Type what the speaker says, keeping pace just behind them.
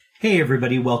Hey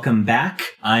everybody, welcome back.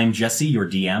 I'm Jesse, your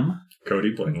DM.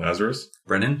 Cody playing Lazarus.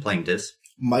 Brennan playing Dis.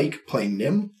 Mike playing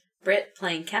Nim. Britt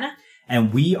playing Kenna.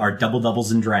 And we are Double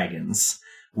Doubles and Dragons.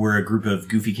 We're a group of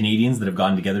goofy Canadians that have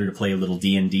gotten together to play a little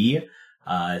D&D.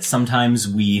 Sometimes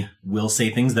we will say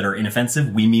things that are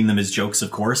inoffensive. We mean them as jokes, of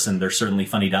course, and they're certainly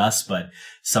funny to us, but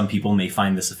some people may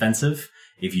find this offensive.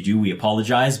 If you do, we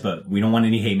apologize, but we don't want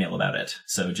any hate mail about it.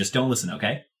 So just don't listen,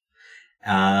 okay?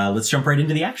 Let's jump right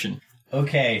into the action.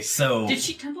 Okay, so... Did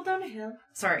she tumble down a hill?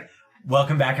 Sorry.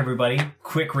 Welcome back, everybody.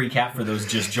 Quick recap for those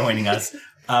just joining us.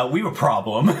 We have a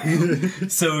problem.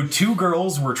 So 2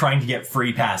 girls were trying to get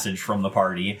free passage from the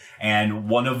party, and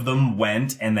one of them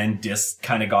went, and then Dis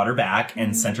kind of got her back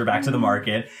and sent her back to the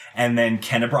market, and then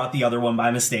Kenna brought the other one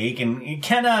by mistake, and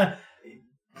Kenna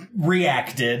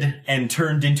reacted and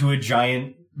turned into a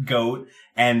giant goat,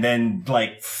 and then,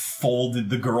 folded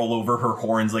the girl over her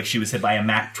horns like she was hit by a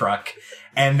Mack truck.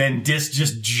 And then Dis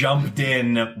just jumped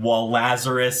in while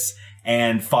Lazarus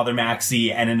and Father Maxie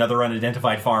and another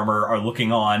unidentified farmer are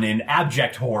looking on in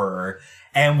abject horror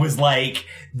and was like,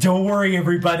 don't worry,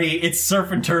 everybody, it's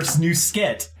Surf and Turf's new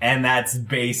skit. And that's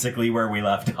basically where we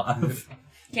left off.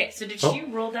 Okay, so did she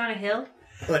roll down a hill?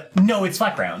 No, it's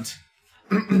flat ground.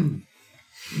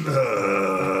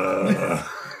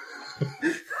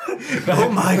 Oh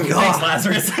my god! Thanks,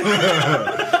 Lazarus.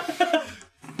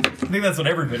 I think that's what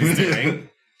everybody's doing.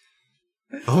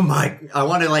 Oh my... I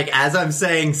want to, as I'm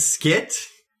saying skit,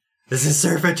 this is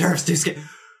Surf and Turf's new skit.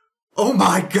 Oh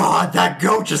my god, that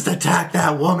goat just attacked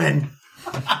that woman.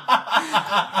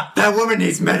 That woman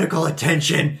needs medical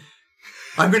attention.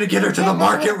 I'm gonna get her to the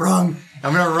market rung.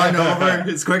 I'm gonna run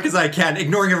over as quick as I can,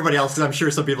 ignoring everybody else, because I'm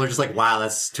sure some people are just like, wow,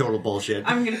 that's total bullshit.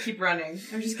 I'm gonna keep running.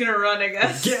 I'm just gonna run, I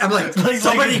guess. I'm like,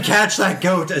 somebody catch that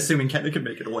goat, assuming Kenna can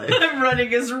make it away. I'm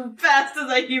running as fast as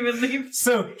I humanly...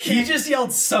 So he just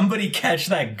yelled, somebody catch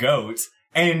that goat,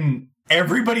 and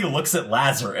everybody looks at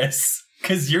Lazarus,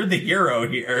 because you're the hero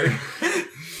here.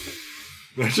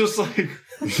 I just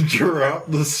drop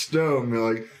the stone.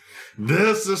 You're like,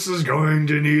 this is going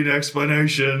to need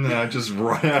explanation. And I just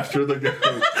run after the goat.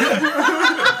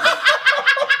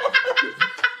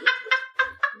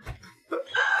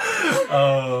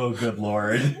 Oh, good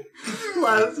lord.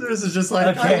 Lazarus is just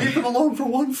like, Okay. I leave him alone for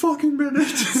 1 fucking minute.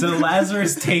 So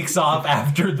Lazarus takes off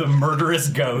after the murderous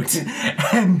goat,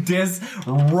 and Dis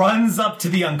runs up to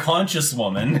the unconscious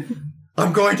woman.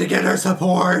 I'm going to get her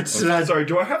support. Sorry,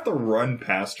 do I have to run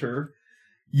past her?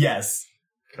 Yes.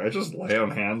 Can I just lay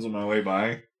on hands on my way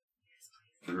by?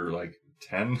 For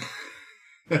 10?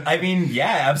 I mean,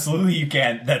 yeah, absolutely you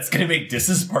can. That's gonna make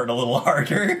Dis's part a little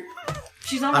harder.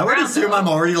 She's on the I would ground, assume though. I'm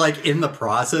already in the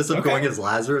process of Okay. going as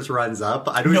Lazarus runs up.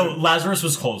 I don't No, even... Lazarus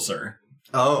was closer.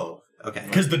 Oh, okay.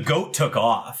 Because the goat took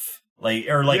off.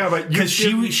 Yeah, but you because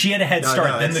she had a head No, start,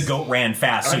 no, then the it's- goat ran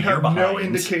fast, so I you're have behind. no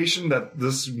indication that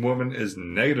this woman is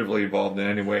negatively involved in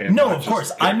any way. And No, not of just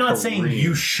course. get I'm not saying careened.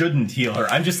 you shouldn't heal her.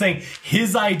 I'm just saying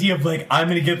his idea of I'm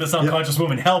going to give this unconscious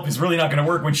woman help is really not going to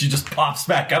work when she just pops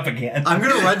back up again. I'm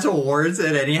gonna run towards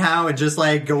it anyhow and just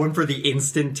going for the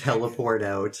instant teleport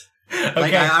out.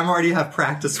 Okay. I'm already have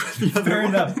practice with the other Fair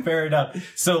one. enough, fair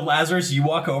enough. So, Lazarus, you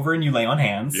walk over and you lay on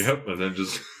hands. Yep, and then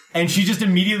just... And she just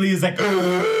immediately is like,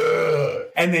 "Ugh,"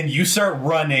 and then you start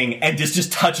running, and just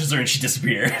touches her and she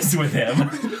disappears with him.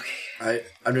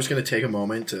 I'm just gonna take a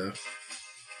moment to.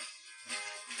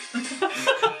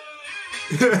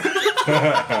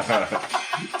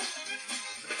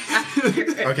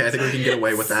 Okay, I think we can get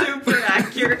away with that. Super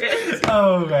accurate.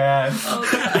 Oh, man. Oh,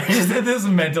 I just had this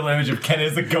mental image of Ken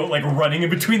as a goat, running in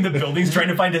between the buildings, trying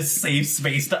to find a safe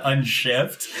space to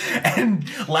unshift. And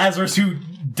Lazarus, who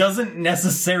doesn't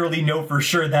necessarily know for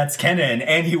sure that's Kenna in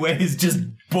any way, is just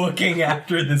booking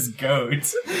after this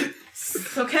goat.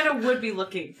 So Kenna would be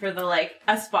looking for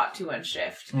a spot to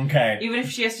unshift. Okay. Even if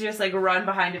she has to just run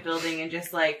behind a building and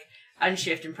just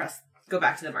unshift and go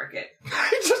back to the market.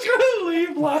 I'm just gonna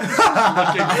leave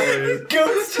Lazarus.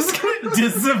 Goat's just gonna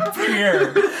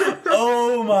disappear.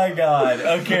 Oh my god.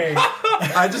 Okay.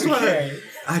 I just want Okay. to...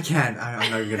 I can't.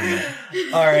 I'm not gonna...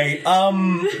 Alright,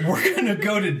 we're gonna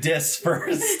go to Dis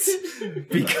first.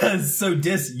 Because,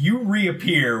 Dis, you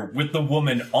reappear with the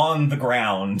woman on the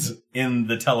ground in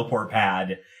the teleport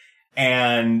pad.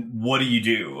 And what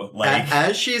do?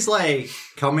 As she's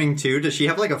coming to, does she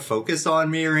have a focus on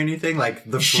me or anything?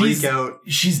 The freak out?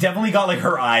 She's definitely got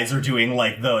her eyes are doing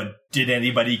the did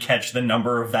anybody catch the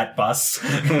number of that bus?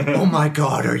 Oh my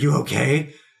god, are you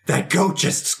okay? That goat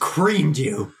just screamed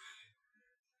you.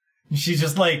 She's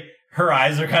just her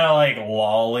eyes are kind of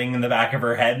lolling in the back of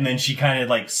her head, and then she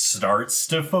kind of starts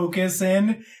to focus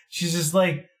in. She's just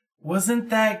wasn't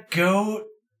that goat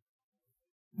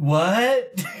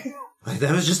What? Like,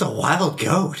 that was just a wild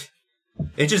goat.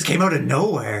 It just came out of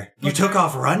nowhere. You took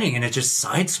off running and it just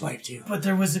sideswiped you. But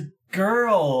there was a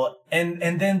girl, and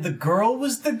then the girl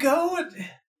was the goat?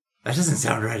 That doesn't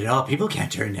sound right at all. People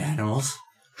can't turn into animals.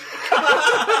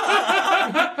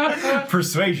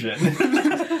 Persuasion.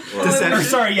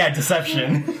 Deception?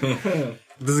 Deception.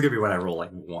 This is gonna be when I roll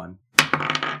like 1.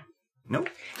 Nope.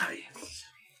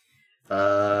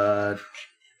 That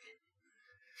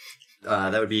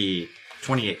would be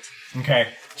 28. Okay.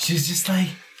 She's just like,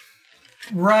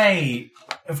 right,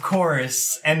 of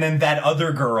course. And then that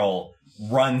other girl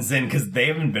runs in because they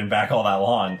haven't been back all that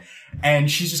long. And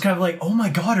she's just kind of like, oh my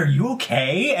God, are you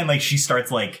okay? And like, she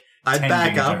starts like, I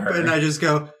back tending to up her. and I just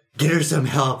go, get her some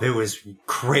help. It was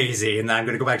crazy. And then I'm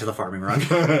going to go back to the farming run.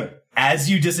 As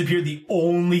you disappear, the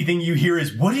only thing you hear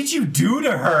is, what did you do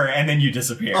to her? And then you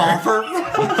disappear. Offer.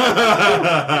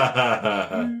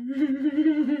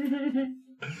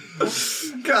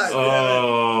 God.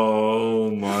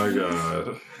 Oh my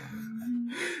God.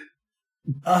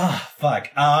 Fuck.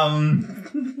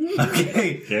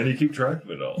 Okay. Can you keep track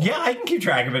of it all? Yeah, I can keep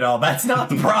track of it all. That's not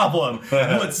the problem.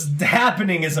 What's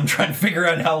happening is I'm trying to figure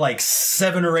out how like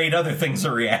 7 or 8 other things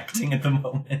are reacting at the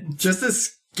moment. Just to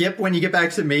skip when you get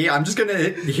back to me, I'm just going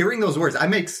to, hearing those words, I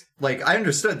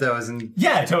understood those and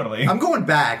Yeah, totally. I'm going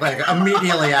back like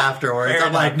immediately afterwards. Fair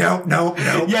I'm like, nope.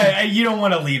 Yeah, you don't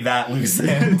want to leave that loose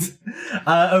end.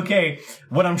 Okay,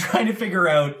 what I'm trying to figure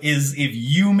out is if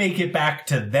you make it back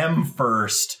to them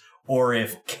first, or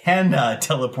if Kenna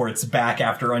teleports back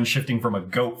after unshifting from a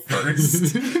goat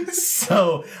first.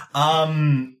 So,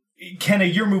 Kenna,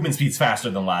 your movement speed's faster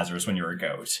than Lazarus when you're a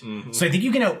goat. Mm-hmm. So I think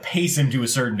you can outpace him to a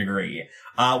certain degree.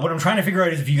 What I'm trying to figure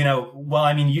out is if you can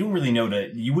you don't really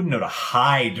you wouldn't know to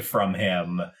hide from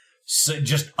him. So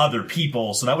just other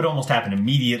people. So that would almost happen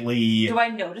immediately. Do I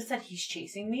notice that he's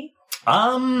chasing me?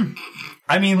 I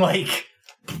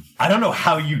don't know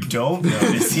how you don't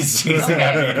notice he's chasing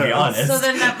after you, to be honest. So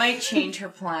then that might change her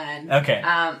plan. Okay.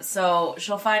 So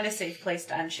she'll find a safe place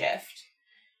to unshift.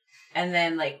 And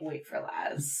then, wait for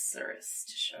Lazarus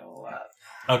to show up.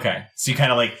 Okay. So you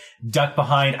kind of, duck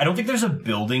behind. I don't think there's a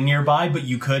building nearby, but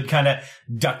you could kind of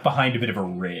duck behind a bit of a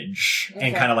ridge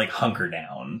and kind of, hunker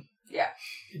down. Yeah.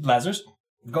 Lazarus,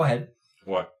 go ahead.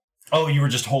 What? Oh, you were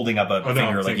just holding up a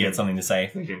finger like you had something to say?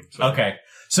 Thinking. Okay.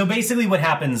 So basically what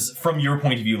happens from your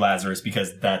point of view, Lazarus,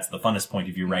 because that's the funnest point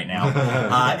of view right now,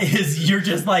 is you're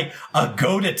just a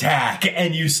goat attack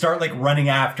and you start running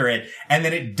after it and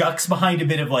then it ducks behind a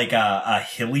bit of a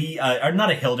hilly, or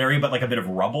not a hill area, but a bit of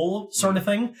rubble sort of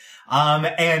thing.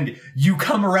 And you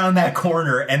come around that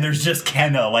corner and there's just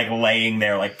Kenna laying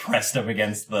there pressed up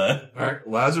against the... Alright,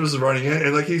 Lazarus is running in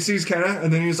and he sees Kenna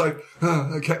and then he's like,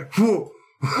 okay, whoa.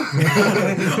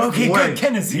 Okay, good,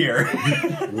 Kenna's here.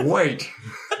 Wait.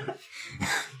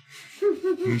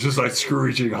 Just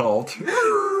screeching halt.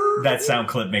 That sound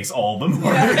clip makes all the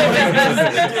more.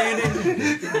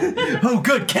 Oh,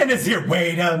 good, Kenna's here.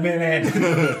 Wait a minute.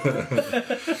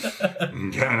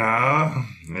 Kenna,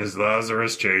 is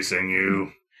Lazarus chasing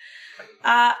you?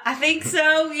 I think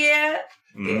so, yeah.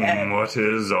 What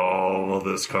is all of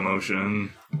this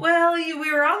commotion? Well,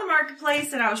 we were on the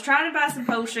marketplace and I was trying to buy some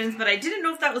potions, but I didn't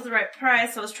know if that was the right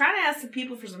price, so I was trying to ask some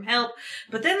people for some help,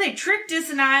 but then they tricked us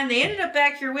and they ended up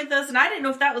back here with us, and I didn't know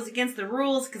if that was against the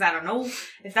rules, because I don't know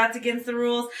if that's against the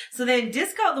rules. So then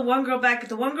Dis got the one girl back, but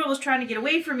the one girl was trying to get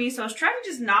away from me, so I was trying to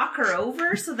just knock her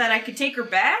over so that I could take her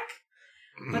back.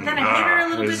 But then I hit her a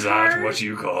little bit hard. Is that what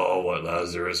you call what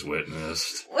Lazarus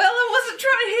witnessed? Well, I wasn't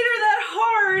trying to hit her that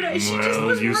hard. She just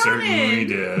was you running. Certainly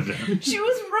did. She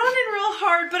was running real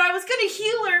hard, but I was going to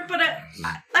heal her, but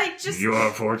I just... You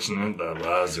are fortunate that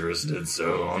Lazarus did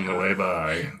so on the way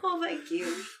by. Oh, thank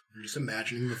you. I'm just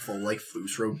imagining the full,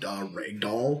 Fusro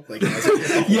ragdoll.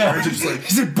 Yeah. Just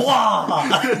he's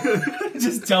blah!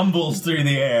 Just tumbles through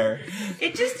the air.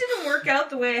 It just didn't work out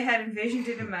the way I had envisioned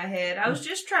it in my head. I was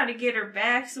just trying to get her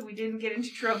back so we didn't get into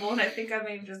trouble, and I think I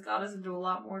may have just got us into a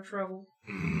lot more trouble.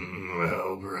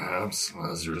 Well, perhaps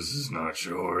Lazarus is not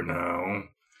sure now.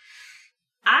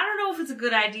 I don't know if it's a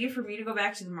good idea for me to go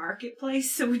back to the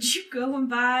marketplace, so would you go and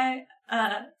buy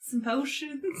some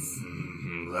potions?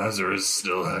 Lazarus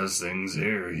still has things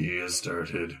here he has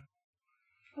started.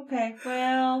 Okay,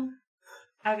 well,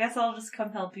 I guess I'll just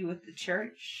come help you with the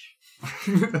church.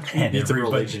 And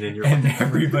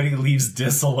everybody leaves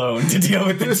Dis alone to deal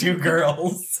with the 2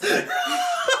 girls.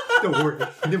 Don't worry.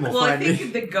 Nim will Well, I find me.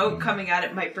 think the goat coming at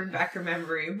it might bring back her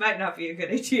memory. Might not be a good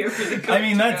idea for the goat. I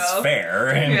mean, to that's go. fair.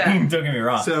 I Yeah. mean, don't get me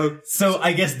wrong. So,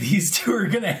 I guess these two are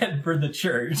gonna head for the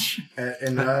church.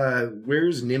 And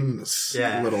where's Nim's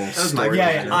Yeah, little that was my story?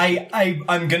 Yeah,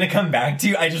 I'm gonna come back to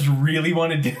you. I just really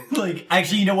wanted to, like,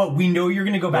 actually, you know what? We know you're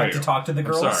gonna go back Wait, to talk to the I'm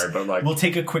girls. sorry, but like, We'll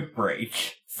take a quick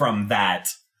break from that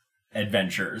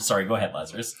adventure. Sorry, go ahead,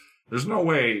 Lazarus. there's no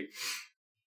way.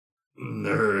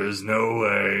 There is no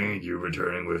way you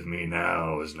returning with me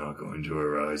now is not going to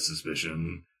arouse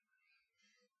suspicion.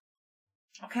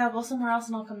 Okay, I'll go somewhere else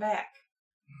and I'll come back.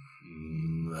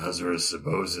 Lazarus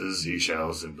supposes he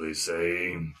shall simply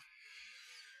say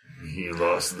he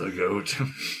lost the goat.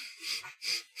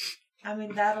 I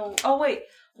mean, that'll... Oh, wait.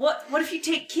 What if you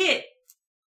take Kit?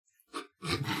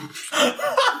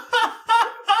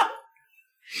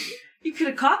 You could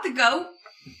have caught the goat.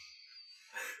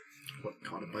 What,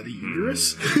 caught it by the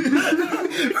uterus?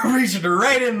 Reached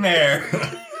right in there.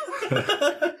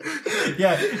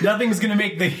 Yeah, nothing's gonna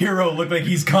make the hero look like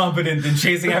he's competent than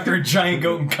chasing after a giant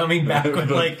goat and coming back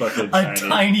with like Fucking a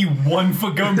tiny 1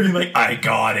 foot goat and being like, I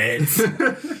got it.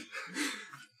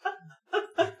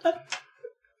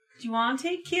 Do you want to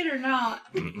take Kit or not?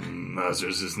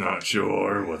 Lazarus is not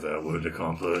sure what that would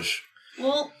accomplish.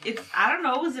 Well, I don't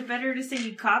know. Is it better to say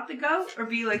you caught the goat or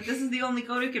be like, this is the only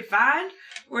goat I could find?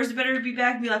 Or is it better to be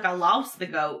back and be like, I lost the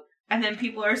goat? And then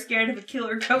people are scared of a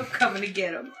killer goat coming to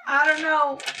get him. I don't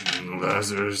know.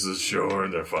 Lazarus is sure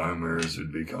the farmers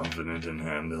would be confident in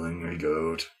handling a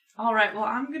goat. All right. Well,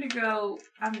 I'm gonna go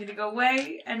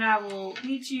away, and I will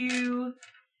meet you.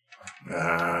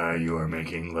 You are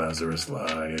making Lazarus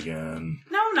lie again.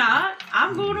 No, I'm not.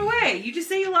 I'm going away. You just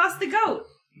say you lost the goat.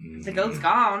 The goat's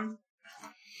gone.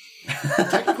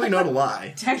 Technically not a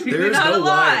lie. Technically There's not no a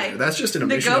lie. there. That's just an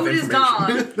The omission goat of is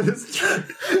information.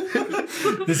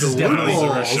 This is The definitely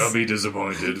loopholes. Lazarus shall be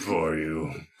disappointed for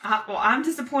you. Well, I'm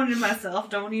disappointed in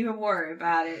myself. Don't even worry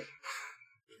about it.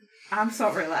 I'm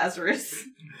sorry, Lazarus.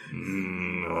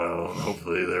 Well,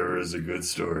 hopefully there is a good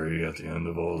story at the end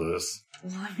of all this.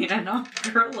 Well, I mean, I knocked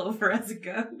a girl over as a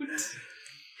goat.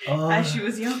 As she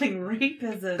was yelling rape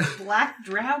as a black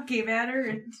drow came at her,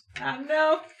 and I don't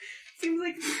know. Seems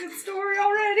like it's a good story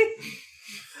already.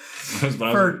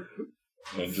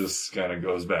 It just kind of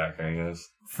goes back, I guess.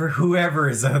 For whoever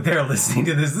is out there listening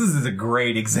to this is a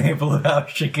great example of how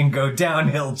shit can go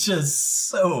downhill just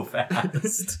so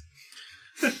fast.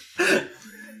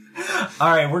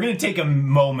 All right, we're going to take a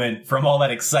moment from all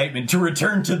that excitement to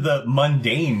return to the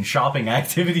mundane shopping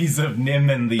activities of Nim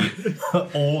and the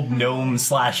old gnome /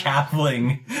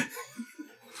 halfling.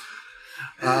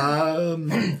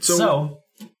 So,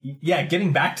 yeah,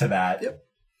 getting back to that. Yep.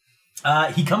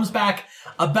 He comes back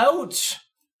about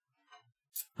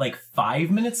like 5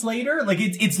 minutes later. Like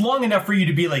it's long enough for you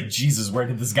to be like, Jesus, where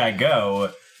did this guy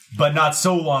go? But not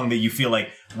so long that you feel like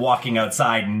walking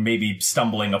outside and maybe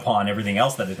stumbling upon everything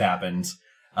else that had happened.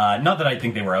 Not that I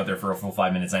think they were out there for a full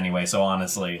 5 minutes anyway. So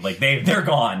honestly, like they're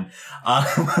gone.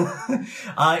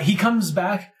 He comes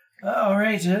back. All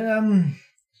right.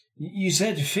 You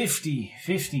said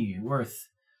 50 worth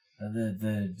of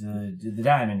the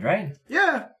diamond, right?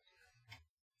 Yeah.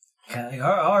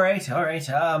 All right.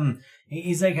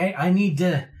 He's like, I need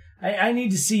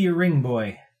to see your ring,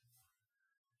 boy.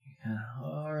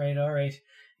 All right.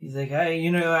 He's like,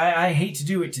 I hate to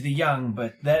do it to the young,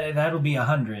 but that'll be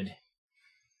 100.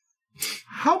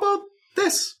 How about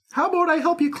this? How about I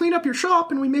help you clean up your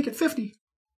shop and we make it 50?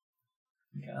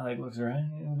 He kind of like looks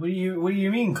around. What do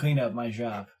you mean clean up my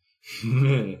shop?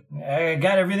 I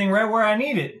got everything right where I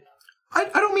need it. I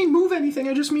don't mean move anything.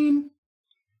 I just mean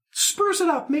spruce it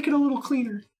up, make it a little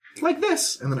cleaner. Like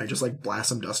this. And then I just like blast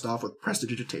some dust off with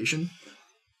prestidigitation.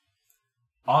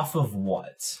 Off of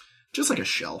what? Just like a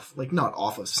shelf. Like not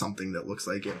off of something that looks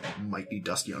like it might be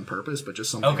dusty on purpose, but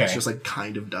just something that's just like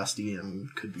kind of dusty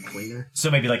and could be cleaner. So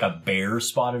maybe like a bare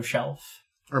spot of shelf?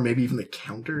 Or maybe even the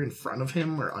counter in front of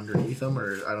him or underneath him,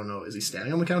 or I don't know. Is he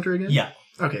standing on the counter again? Yeah.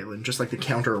 Okay, then just like the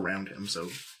counter around him, so...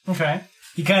 Okay.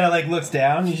 He kind of like looks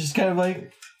down. He's just kind of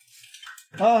like,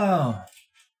 oh.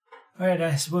 Alright,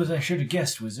 I suppose I should have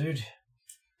guessed, wizard.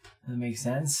 That makes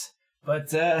sense.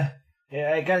 But, yeah,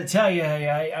 I gotta tell you,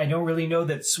 I don't really know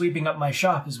that sweeping up my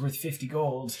shop is worth 50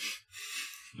 gold.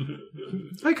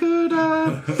 I could,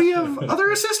 be of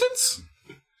other assistance?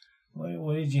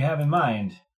 What did you have in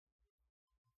mind?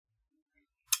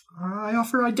 I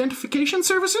offer identification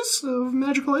services of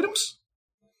magical items.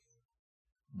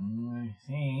 I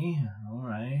see.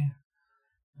 Alright.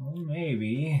 Well,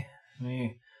 maybe.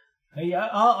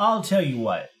 I'll tell you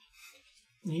what. How about this? How about I help you clean up your shop and we make it 50? How about this? What? What did you have in mind? I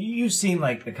offer identification services of magical items. Mm, I see. All right. Well, maybe. I'll tell you what. Maybe. I'll tell you what. Maybe. You seem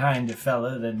like the kind of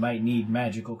fella that might need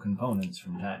magical components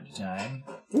from time to time.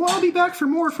 Well, I'll be back for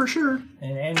more for sure.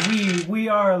 And we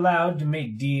are allowed to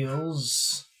make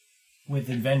deals with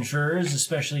adventurers,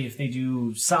 especially if they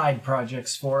do side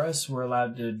projects for us. We're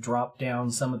allowed to drop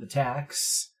down some of the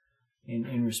tax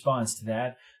in response to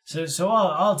that. So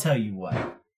I'll tell you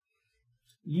what.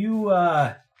 You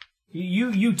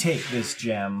take this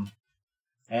gem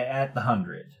at the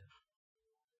 100.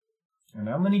 And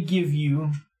I'm going to give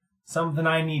you something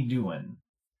I need doing.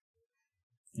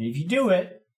 And if you do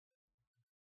it,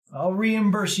 I'll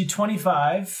reimburse you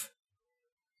 25,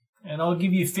 and I'll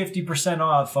give you 50%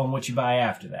 off on what you buy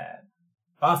after that.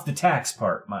 Off the tax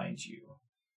part, mind you.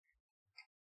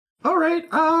 All right.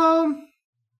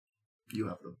 You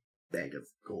have the bag of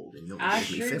gold, and you'll I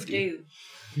give me sure 50. do.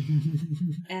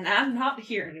 And I'm not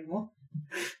here anymore.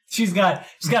 She's got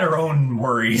her own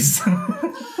worries.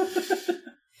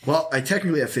 Well, I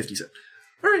technically have 50 cents.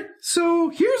 All right, so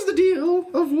here's the deal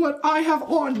of what I have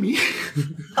on me.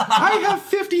 I have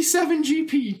 57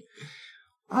 GP.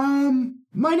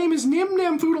 My name is Nim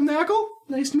Namfoodle Knackle.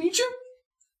 Nice to meet you.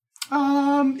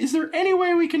 Is there any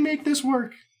way we can make this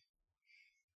work?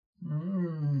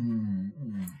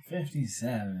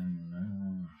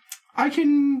 57. I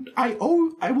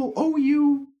will owe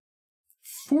you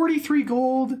 43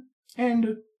 gold,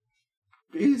 and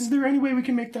is there any way we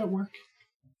can make that work?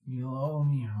 You'll owe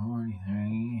me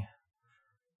 43.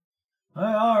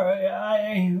 All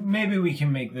right, maybe we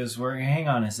can make this work. Hang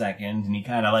on a second. And he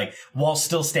kind of like, while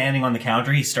still standing on the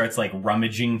counter, he starts like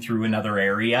rummaging through another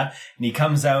area. And he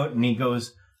comes out and he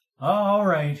goes, Oh, all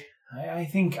right. I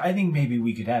think maybe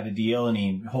we could have a deal. and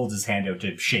he holds his hand out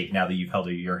to shake now that you've held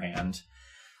out your hand.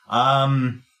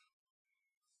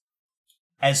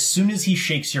 As soon as he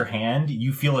shakes your hand,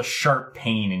 you feel a sharp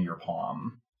pain in your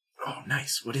palm. Oh,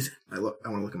 nice. What is it? I want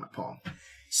to look at my palm.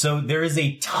 So there is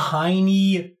a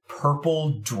tiny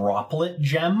purple droplet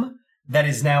gem that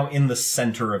is now in the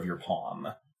center of your palm.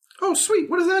 Oh, sweet.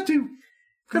 What does that do?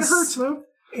 Kind of hurts, though.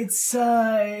 It's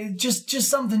just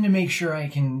something to make sure I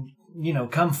can,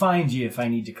 come find you if I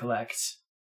need to collect.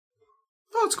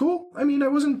 Oh, it's cool. I mean, I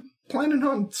wasn't planning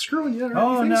on screwing you or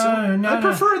Oh, anything, no, so no, I no.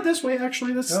 prefer it this way,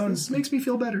 actually. This Don't- this makes me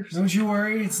feel better. Don't you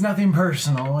worry, it's nothing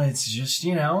personal. It's just,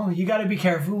 you gotta be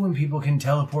careful when people can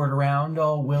teleport around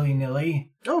all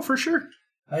willy-nilly. Oh, for sure.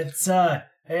 It's, I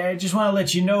just want to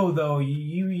let you know, though,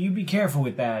 you be careful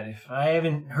with that. If I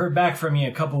haven't heard back from you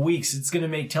in a couple weeks, it's gonna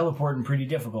make teleporting pretty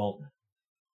difficult.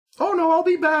 Oh, no, I'll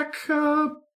be back,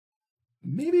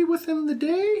 maybe within the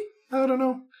day? I don't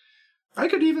know. I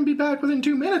could even be back within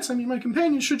 2 minutes. I mean, my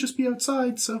companion should just be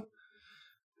outside, so...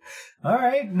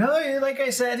 Alright, no, like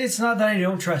I said, it's not that I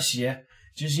don't trust you.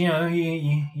 Just, you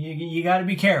gotta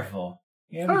be careful.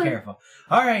 You gotta be careful.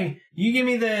 Alright, you give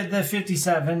me the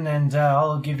 57, and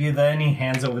I'll give you And he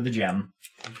hands over the gem.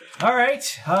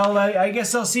 Alright, I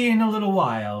guess I'll see you in a little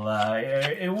while.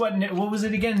 What was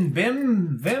it again?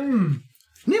 Vim?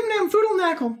 Nim Nam Foodle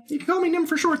Knackle. You can call me Nim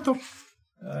for short, though.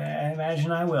 I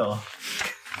imagine I will.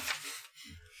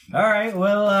 Alright,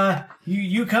 well,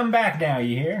 you come back now,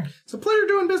 you hear? It's a pleasure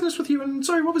doing business with you, and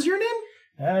sorry, what was your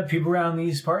name? People around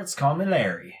these parts call me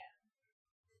Larry.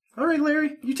 All right,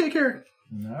 Larry, you take care.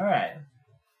 Alright.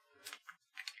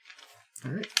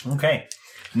 All right. Okay.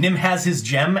 Nim has his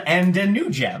gem and a new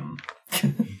gem.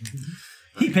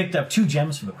 He picked up 2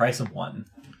 gems for the price of 1.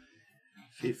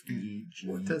 50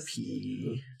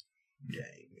 GP.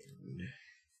 Diamond.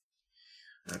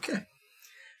 Okay.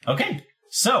 Okay.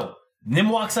 So, Nim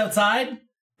walks outside,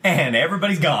 and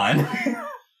everybody's gone.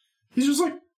 He's just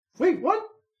like, wait, what?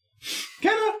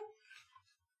 Kenna!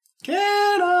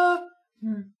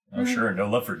 Oh, sure. No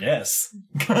love for Dis.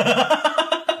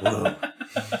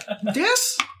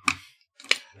 Dis?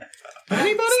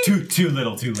 Anybody? It's too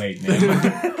little, too late, Nim.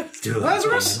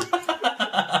 Lazarus?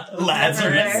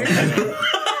 Lazarus.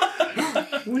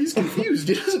 Well, he's confused.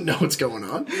 He doesn't know what's going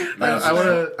on. I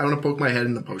want to poke my head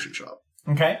in the potion shop.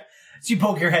 Okay. So you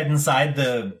poke your head inside,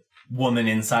 the woman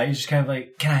inside. You're just kind of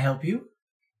like, can I help you?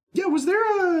 Yeah, was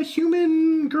there a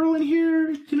human girl in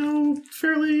here,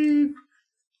 fairly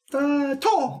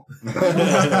tall?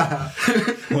 That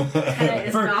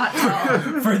is not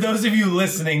tall. For those of you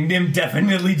listening, Nim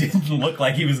definitely didn't look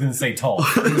like he was going to say tall.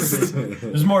 It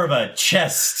was more of a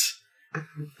chest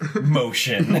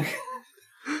motion.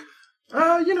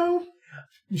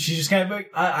 She's just kind of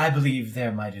like, I believe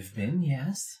there might have been,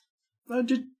 yes.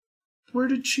 Where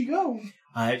did she go?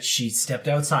 She stepped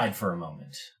outside for a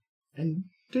moment. And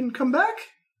didn't come back?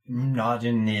 Not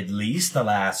in at least the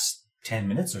last 10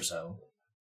 minutes or so.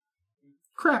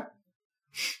 Crap.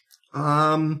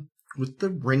 With the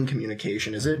ring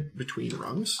communication, is it between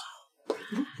rungs?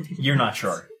 You're not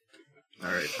sure.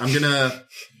 All right, I'm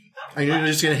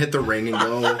just gonna hit the ring and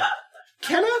go,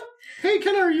 Kenna? Hey,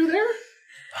 Kenna, are you there?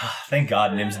 Thank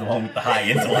God Nim's the one with the high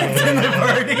intellect in the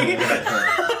party.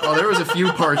 Oh, there was a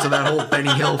few parts of that whole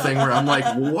Benny Hill thing where I'm like,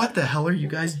 what the hell are you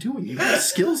guys doing? You have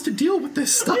skills to deal with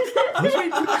this stuff.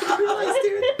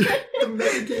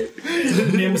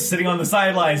 Nim's sitting on the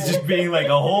sidelines just being like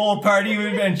a whole party of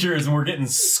adventures, and we're getting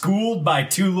schooled by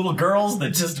two little girls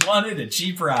that just wanted a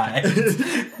cheap ride.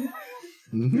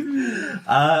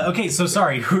 Okay, so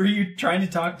sorry, who are you trying to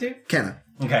talk to? Kenna.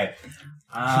 Okay.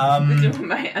 Am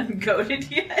I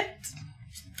ungoated yet?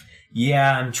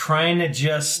 Yeah, I'm trying to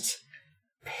just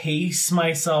pace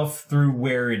myself through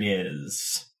where it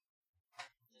is.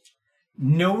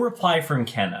 No reply from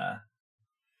Kenna.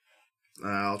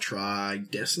 I'll try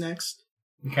Dis next.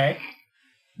 Okay.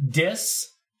 Dis.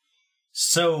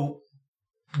 So,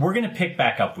 we're gonna pick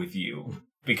back up with you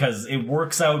because it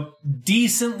works out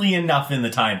decently enough in the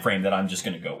time frame that I'm just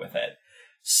gonna go with it.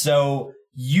 So,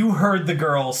 you heard the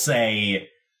girl say,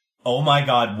 "Oh my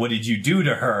God, what did you do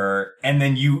to her?" And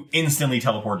then you instantly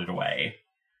teleported away.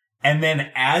 And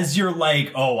then as you're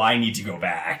like, "Oh, I need to go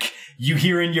back," you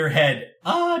hear in your head,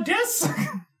 Dis?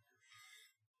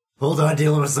 Hold on,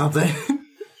 dealing with something.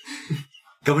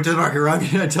 Going to the market run,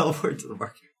 and I teleport to the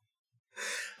market.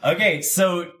 Okay,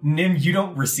 so Nim, you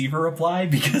don't receive a reply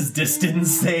because Dis didn't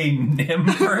say Nim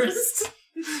first.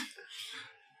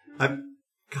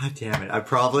 God damn it. I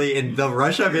probably, in the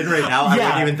rush I'm in right now, I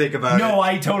wouldn't even think about it. No,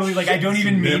 I totally, I don't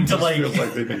even mean to, Feels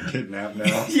like they've been kidnapped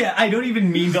now. Yeah, I don't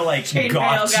even mean to, Chainmail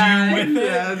got guy. you with it.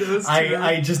 Yeah, that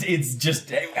was It's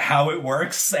just how it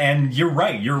works, and you're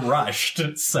right, you're rushed.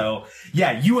 So,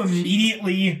 yeah, you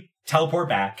immediately teleport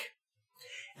back,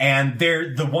 and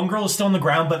the one girl is still on the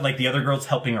ground, but, the other girl's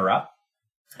helping her up.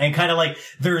 And kind of,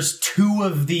 there's two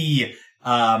of the,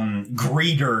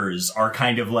 greeters are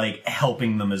kind of,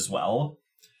 helping them as well.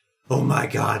 Oh my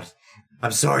God.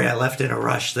 I'm sorry I left in a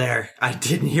rush there. I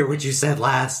didn't hear what you said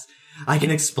last. I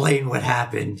can explain what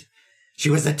happened. She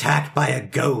was attacked by a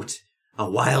goat. A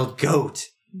wild goat.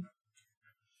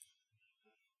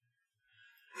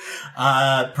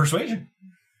 Persuasion.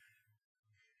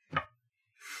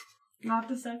 Not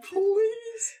deception.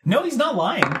 Please. No, he's not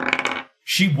lying.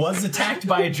 She was attacked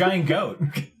by a giant goat.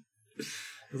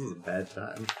 This is a bad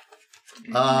time.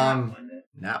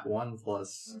 Nat 1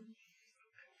 plus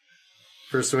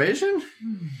persuasion?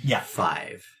 Yeah.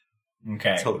 5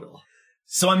 Okay. total.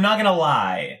 So I'm not gonna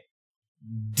lie.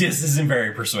 Dis isn't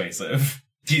very persuasive.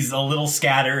 She's a little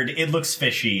scattered. It looks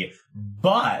fishy.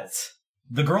 But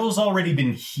the girl's already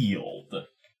been healed.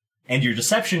 And your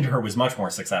deception to her was much more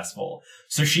successful.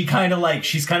 So she's kind of nodding.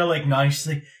 She's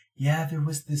like, yeah, there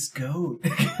was this goat.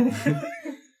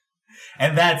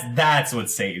 And that's what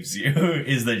saves you,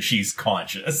 is that she's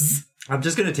conscious. I'm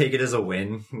just gonna take it as a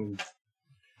win.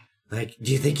 Do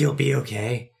you think you'll be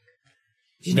okay?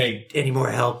 Do you need any more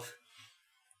help?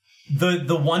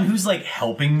 The one who's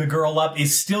helping the girl up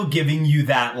is still giving you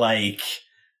that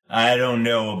I don't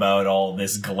know about all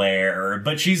this glare,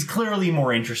 but she's clearly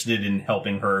more interested in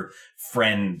helping her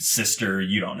friend, sister,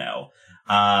 you don't know.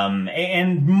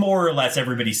 And more or less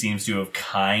everybody seems to have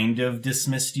kind of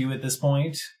dismissed you at this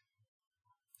point.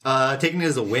 Taking it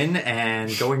as a win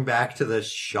and going back to the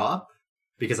shop,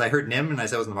 because I heard Nim and I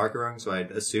said I was in the market room, so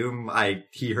I'd assume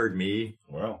he heard me.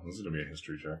 Well, this is going to be a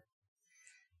history check.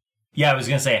 Yeah, I was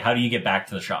going to say, how do you get back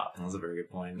to the shop? That was a very good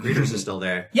point. Readers are still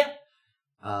there. Yeah.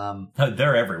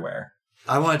 They're everywhere.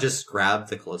 I want to just grab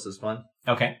the closest one.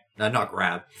 Okay. Not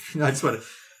grab. I just want to...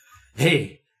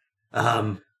 Hey,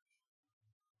 hi,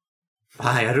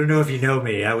 I don't know if you know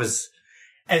me. I was...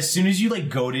 As soon as you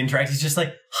go to interact, he's just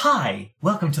hi,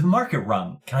 welcome to the market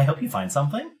run. Can I help you find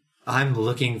something? I'm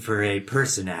looking for a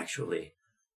person, actually.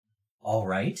 All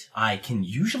right. I can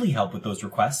usually help with those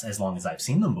requests as long as I've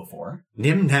seen them before.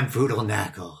 Nim Namfoodle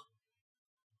Knackle.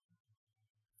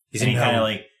 And he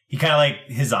kind of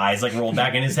his eyes rolled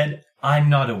back in his head. I'm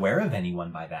not aware of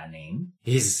anyone by that name.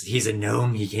 He's a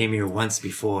gnome. He came here once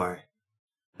before.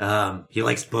 He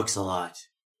likes books a lot.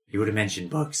 He would have mentioned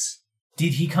books.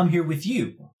 Did he come here with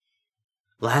you?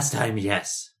 Last time,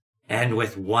 yes. And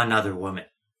with one other woman.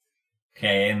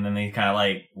 Okay, and then he kind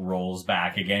of rolls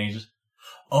back again. He just,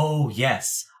 oh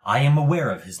yes, I am aware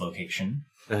of his location.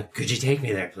 Could you take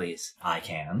me there, please? I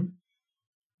can.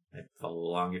 I'd follow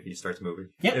along if he starts moving.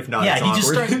 Yep. If not, yeah, it's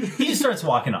awkward. he just starts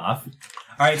walking off.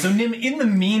 All right, so Nim, in the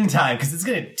meantime, because it's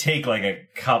gonna take a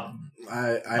cup.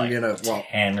 I'm gonna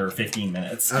 10 or 15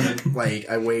 minutes. I'm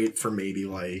I wait for maybe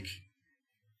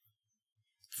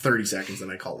 30 seconds,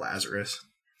 and I call Lazarus.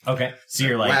 Okay, so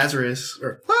you're Lazarus.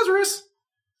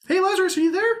 Hey, Lazarus, are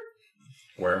you there?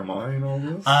 Where am I in all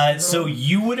this? So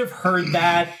you would have heard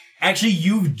that. Actually,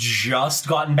 you've just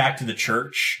gotten back to the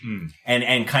church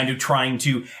and kind of trying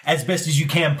to, as best as you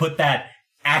can, put that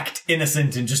act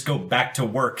innocent and just go back to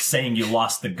work saying you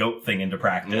lost the goat thing into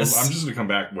practice. Well, I'm just gonna come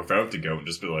back without the goat and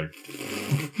just be like...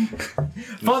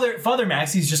 Father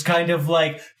Maxie's just kind of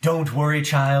like, don't worry,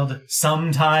 child.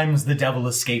 Sometimes the devil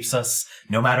escapes us,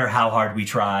 no matter how hard we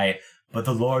try, but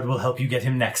the Lord will help you get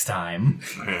him next time.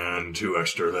 And 2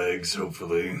 extra legs,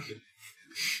 hopefully.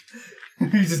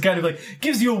 He just kind of like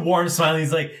gives you a warm smile and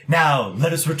he's like, now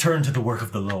let us return to the work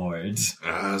of the Lord.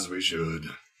 As we should.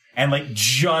 And like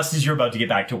just as you're about to get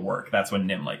back to work, that's when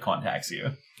Nim like contacts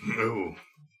you. Oh.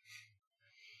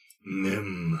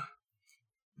 Nim.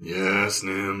 Yes,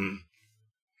 Nim.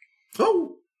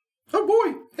 Oh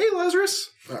boy. Hey,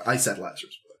 Lazarus. I said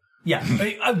Lazarus. Yeah,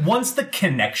 once the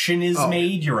connection is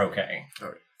made, you're okay. All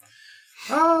right.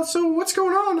 So what's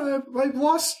going on? I've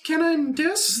lost Kenna and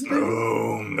Dis.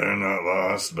 Oh, they're not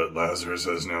lost, but Lazarus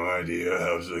has no idea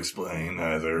how to explain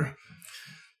either.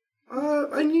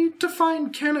 I need to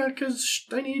find Kenna because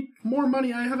I need more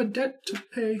money. I have a debt to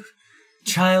pay.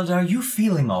 Child, are you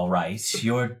feeling all right?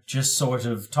 You're just sort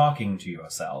of talking to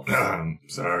yourself. I'm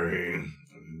sorry.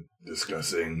 I'm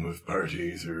discussing with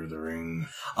party through the ring.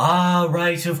 Ah,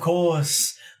 right, of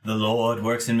course. The Lord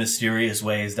works in mysterious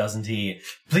ways, doesn't he?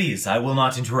 Please, I will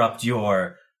not interrupt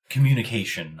your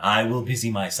communication. I will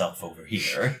busy myself over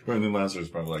here. And then Lazarus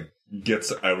probably like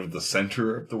gets out of the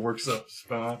center of the workshop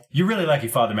spot. You're really lucky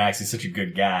Father Max is such a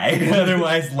good guy.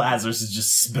 Otherwise, Lazarus is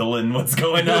just spilling what's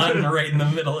going on right in the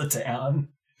middle of town.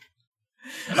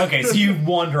 Okay, so you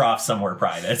wander off somewhere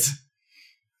private.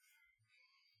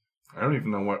 I don't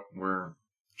even know where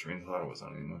train of thought was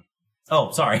on anymore.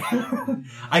 Oh, sorry.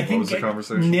 I think was the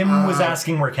conversation? Nim was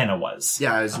asking where Kenna was.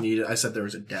 Yeah, I said there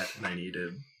was a debt and I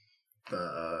needed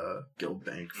the guild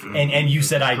bank. And you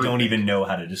said I don't even know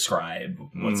how to describe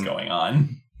what's going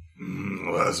on.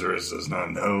 Lazarus does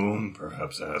not know.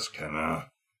 Perhaps ask Kenna.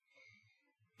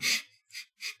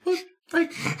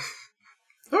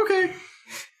 Okay.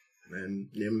 And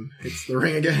Nim hits the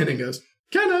ring again and goes,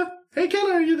 Kenna! Hey,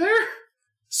 Kenna, are you there?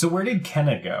 So where did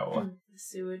Kenna go? The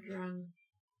sewage run.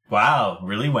 Wow,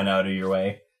 really went out of your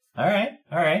way. All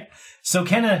right. So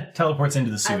Kenna teleports into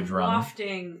the sewage I'm run.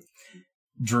 wafting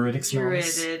Druidic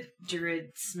smells.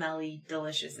 druid smelly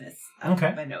deliciousness Okay.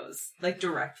 out my nose. Like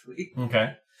directly.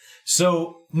 Okay.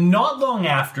 So not long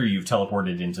after you've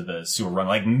teleported into the sewer run,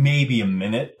 like maybe a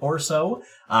minute or so,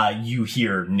 you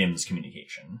hear Nim's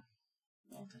communication.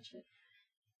 I'll touch it.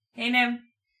 Hey Nim.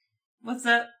 What's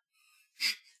up?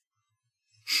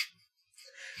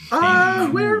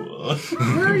 Where Cool.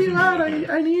 are you at?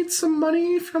 I need some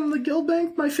money from the guild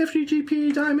bank. My 50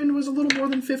 GP diamond was a little more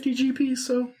than 50 GP,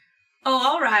 so...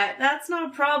 Oh, alright. That's not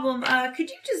a problem. Could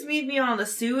you just meet me on the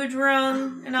sewage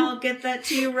run and I'll get that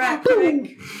to you right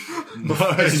quick?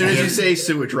 As soon as you say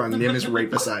sewage run, Nim is right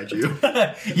beside you.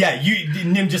 Yeah,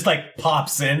 Nim just like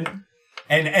pops in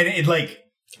and it like...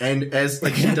 And as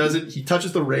like he does it, he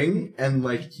touches the ring and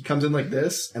like he comes in like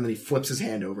this and then he flips his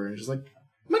hand over and just like,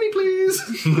 money please!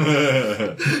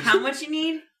 How much you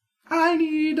need? I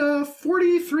need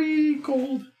 43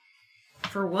 gold.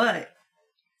 For what?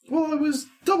 Well, it was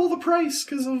double the price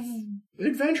because of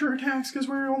adventurer tax because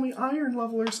we're only iron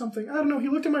level or something. I don't know. He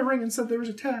looked at my ring and said there was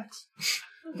a tax.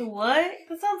 The what?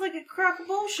 That sounds like a crock of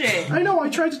bullshit. I know. I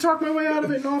tried to talk my way out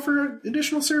of it and offer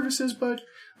additional services, but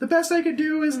the best I could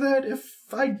do is that if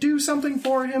I do something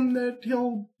for him, that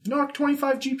he'll knock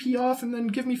 25 GP off and then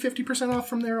give me 50% off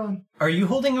from there on. Are you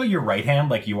holding out your right hand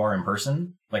like you are in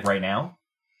person? Like right now?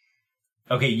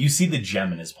 Okay, you see the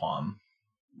gem in his palm.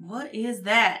 What is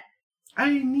that?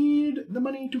 I need the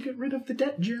money to get rid of the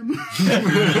debt gem. Oh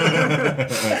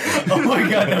my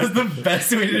god, that was the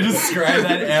best way to describe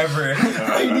that ever.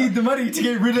 I need the money to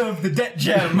get rid of the debt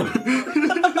gem.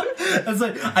 I was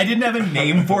like, I didn't have a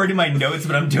name for it in my notes,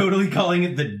 but I'm totally calling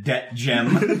it the debt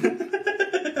gem.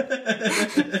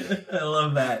 I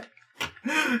love that.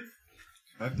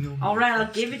 Alright,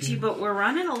 I'll give it to you, but we're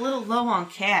running a little low on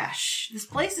cash. This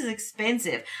place is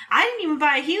expensive. I didn't even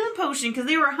buy a healing potion because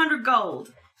they were 100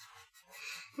 gold.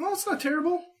 Well, it's not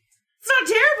terrible. It's not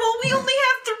terrible. We only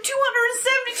have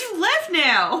 272 left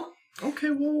now. Okay,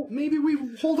 well, maybe we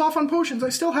hold off on potions. I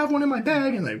still have one in my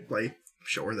bag, and I like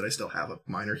show her that I still have a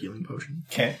minor healing potion.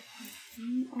 Okay.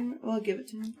 Well, I'll give it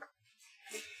to him.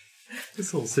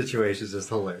 This whole situation is just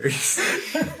hilarious.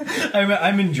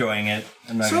 I'm enjoying it.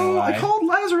 I'm not gonna So lie. I called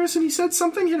Lazarus, and he said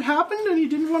something had happened, and he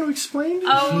didn't want to explain.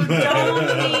 Oh,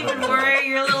 don't even worry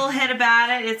your little head about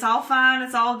it. It's all fine.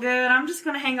 It's all good. I'm just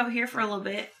going to hang out here for a little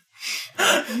bit.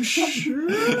 You sure?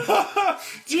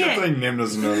 It's a good thing Nim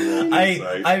doesn't know the roll.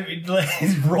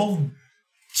 I rolled,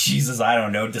 Jesus, I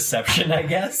don't know, deception, I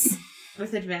guess.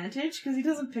 With advantage? Because he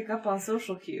doesn't pick up on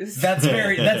social cues. That's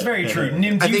very true.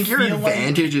 Nim, do I think you your feel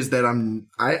advantage is that I'm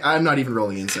not even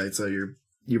rolling insight, so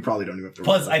you probably don't even have to roll.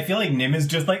 Plus, I feel like Nim is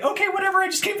just like, okay, whatever, I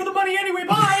just came for the money anyway,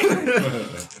 bye!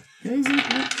 Yeah, he's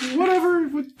like, whatever,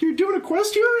 you're doing a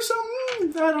quest here or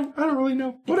something? I don't really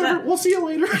know. Whatever, we'll see you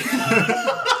later.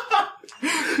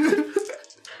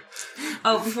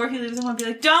 Oh, before he leaves, I want to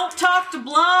be like, don't talk to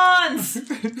blondes!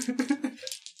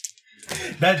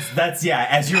 That's yeah,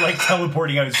 as you're like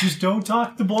teleporting out, it's just don't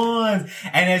talk to blondes.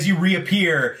 And as you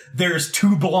reappear, there's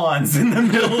two blondes in the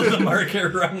middle of the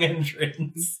Market Rung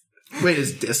entrance. Wait,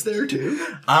 is Dis there too?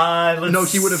 Let's No,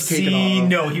 he would have taken see. off.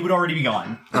 No, he would already be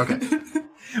gone. Okay.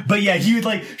 But yeah, he would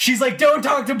like, she's like, don't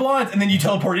talk to blondes, and then you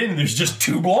teleport in and there's just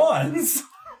two blondes.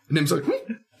 And Nim's like,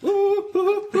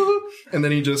 and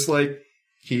then he just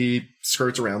he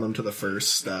skirts around them to the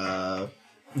first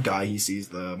guy he sees,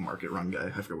 the Market Run guy.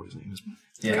 I forget what his name is.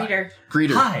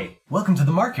 Reader. Hi, welcome to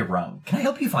the Market Rung. Can I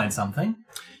help you find something?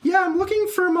 Yeah, I'm looking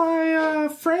for my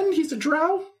friend. He's a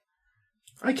drow.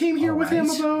 I came here with him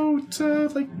about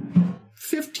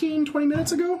 15, 20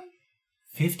 minutes ago.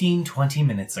 15, 20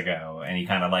 minutes ago. And he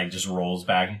kind of like just rolls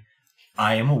back.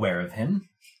 I am aware of him.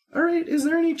 All right, is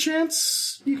there any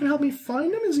chance you can help me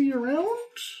find him? Is he around?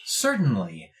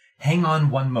 Certainly. Hang on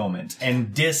one moment.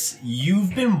 And Dis,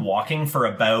 you've been walking for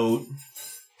about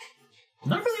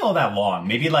not really all that long,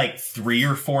 maybe like 3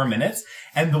 or 4 minutes.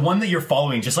 And the one that you're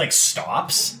following just like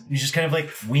stops. He's just kind of like,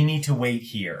 we need to wait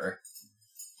here.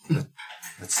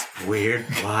 That's weird.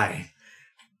 Why?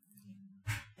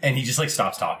 And he just like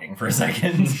stops talking for a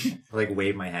second. I, like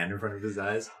wave my hand in front of his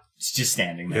eyes. He's just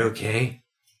standing You there. okay?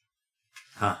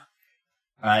 Huh.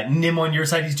 Nim on your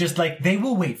side, he's just like, they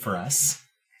will wait for us.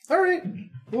 All right,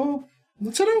 well,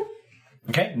 let's head out.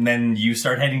 Okay, and then you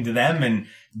start heading to them, and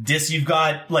Dis, you've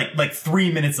got like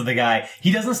 3 minutes of the guy.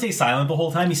 He doesn't stay silent the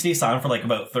whole time. He stays silent for like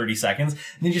about 30 seconds,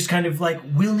 and then just kind of like,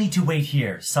 we'll need to wait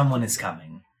here. Someone is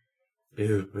coming.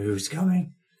 Who's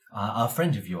coming? A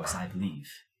friend of yours, I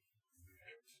believe.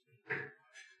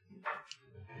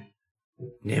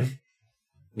 Nim,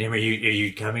 are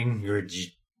you coming?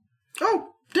 Oh,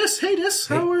 Dis, hey Dis,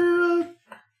 Hey. how are,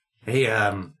 Hey,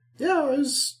 yeah,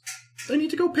 I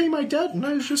need to go pay my debt, and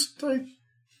I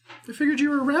figured you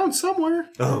were around somewhere.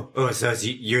 so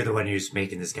you're the one who's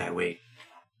making this guy wait.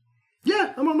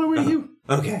 Yeah, I'm on my way to you.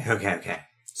 Okay.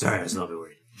 Sorry, I was a little bit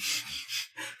worried.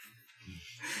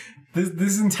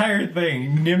 This entire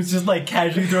thing, Nim's just like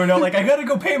casually throwing out like, I gotta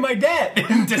go pay my debt.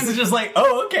 And Dis is just like,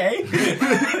 oh, okay.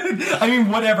 I mean,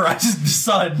 whatever. I just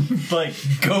saw like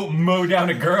go mow down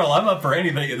a girl. I'm up for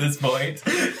anything at this point.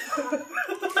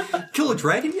 Kill a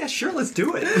dragon? Yeah, sure, let's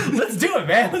do it. Let's do it,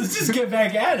 man. Let's just get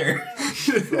back at her.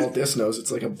 For all Dis knows,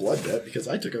 it's like a blood debt because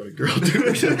I took out a girl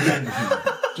too.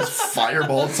 Just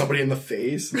fireballed somebody in the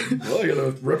face. Well, I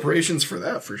got reparations for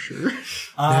that for sure. No,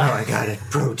 I got it.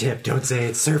 Pro tip, don't say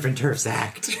it's Surf and Turf's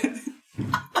act.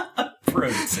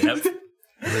 Pro tip.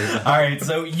 Alright,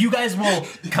 so you guys will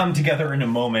come together in a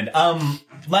moment.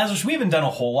 Lazarus, we haven't done a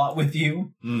whole lot with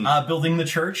you building the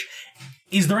church.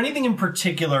 Is there anything in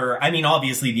particular? I mean,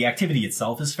 obviously the activity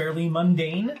itself is fairly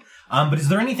mundane. But is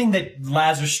there anything that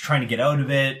Lazarus is trying to get out of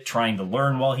it, trying to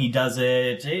learn while he does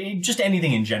it? Just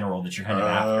anything in general that you're kind of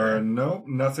after? No,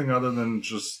 nothing other than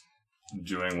just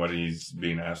doing what he's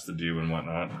being asked to do and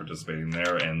whatnot, participating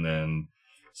there, and then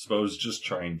suppose just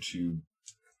trying to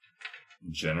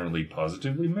generally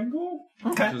positively mingle.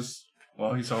 Okay. Just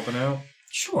while he's helping out.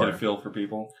 Sure. Get a feel for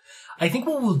people. I think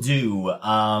what we'll do,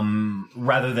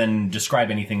 rather than describe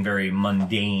anything very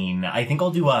mundane, I think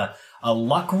I'll do a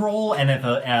luck roll and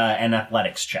an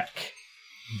athletics check.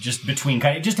 Just between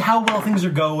just how well things are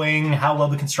going, how well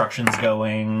the construction's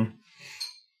going.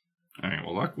 Alright,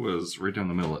 well, luck was right down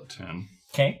the middle at 10.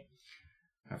 Okay.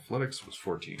 Athletics was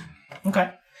 14.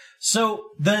 Okay. So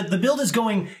the build is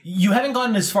going, you haven't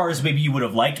gotten as far as maybe you would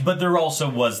have liked, but there also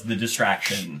was the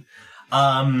distraction.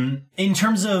 In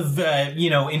terms of,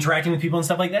 interacting with people and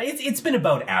stuff like that, it's been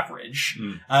about average.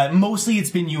 Mostly it's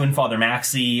been you and Father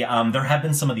Maxi. There have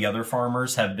been some of the other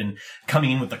farmers have been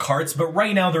coming in with the carts, but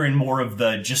right now they're in more of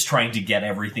the just trying to get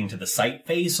everything to the site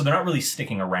phase, so they're not really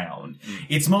sticking around.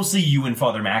 It's mostly you and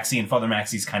Father Maxi, and Father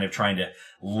Maxi's kind of trying to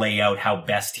lay out how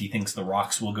best he thinks the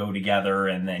rocks will go together,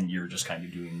 and then you're just kind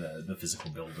of doing the physical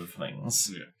build of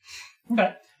things. Yeah.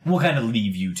 Okay. We'll kind of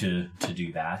leave you to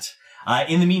do that.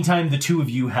 In the meantime, the two of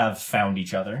you have found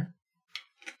each other.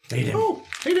 Hey, Nim. Oh,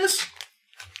 hey Dis.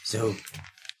 So,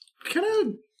 Kind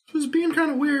of was being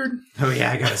kind of weird. oh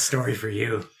yeah, I got a story for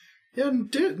you. Yeah,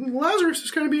 and Lazarus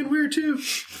is kind of being weird too.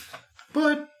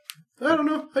 But I don't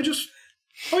know.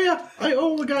 Oh yeah, I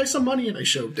owe a guy some money, and I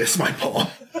showed this my palm.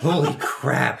 Holy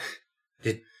crap!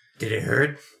 Did it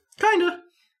hurt? Kinda.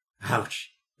 Ouch!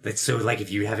 But so, like,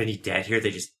 if you have any debt here, they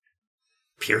just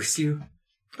pierce you?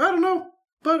 I don't know.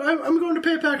 But I'm going to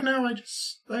pay it back now. I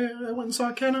went and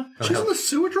saw Kenna. Oh, She's hell. in the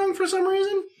sewer drunk for some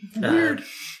reason. Weird.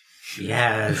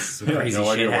 Yeah, some Yeah, crazy no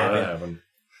shit idea what happened. happened.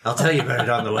 I'll tell you about it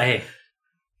on the way.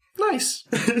 Nice.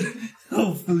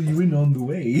 I'll fill you in on the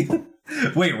way.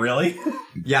 Wait, really?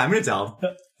 Yeah, I'm gonna tell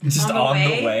him. Just On the on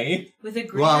way? the way? With a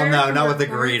greeter? Well, no, who not with the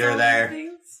records greeter all there.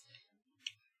 things?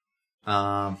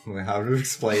 How to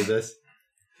explain this?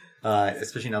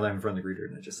 Especially now that I'm in front of the greeter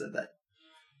and I just said that.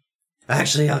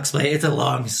 Actually, I'll explain. It's a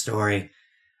long story.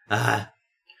 I'll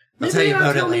Maybe tell you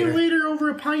about it tell me later. later over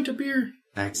a pint of beer.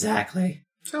 Exactly.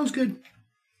 Sounds good.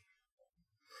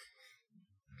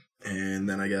 And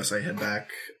then I guess I head back.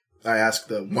 I ask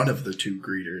one of the two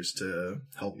greeters to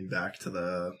help me back to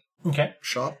the Okay.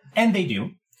 shop. And they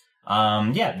do.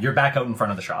 Yeah, you're back out in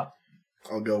front of the shop.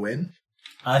 I'll go in.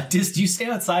 Do you stay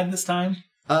outside this time?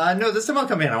 No, this time I'll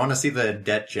come in. I want to see the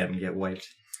debt gem get wiped.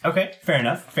 Okay, fair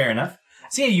enough.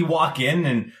 So yeah, you walk in,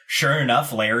 and sure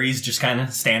enough, Larry's just kind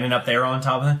of standing up there on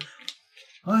top of it.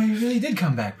 Oh, you really did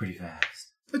come back pretty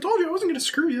fast. I told you I wasn't going to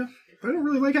screw you. I don't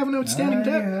really like having outstanding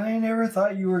debt. I never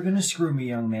thought you were going to screw me,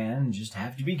 young man. Just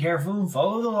have to be careful and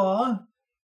follow the law.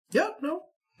 Yeah, no.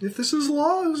 If this is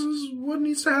law, this is what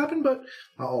needs to happen, but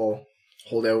I'll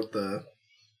hold out the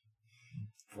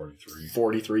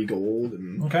 43 gold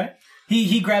and Okay.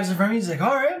 He grabs it from you. He's like,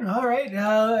 all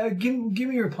right. Give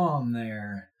me your palm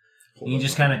there. He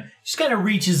just kind of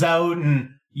reaches out, and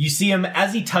you see him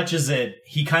as he touches it.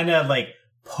 He kind of like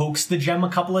pokes the gem a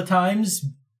couple of times,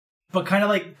 but kind of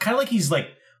like he's like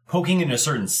poking in a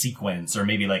certain sequence or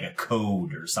maybe like a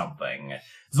code or something.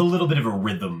 There's a little bit of a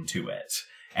rhythm to it,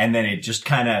 and then it just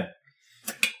kind of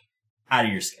out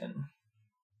of your skin.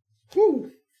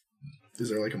 Woo. Is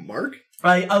there like a mark?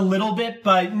 A little bit,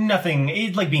 but nothing.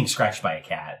 It's like being scratched by a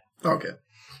cat. Okay.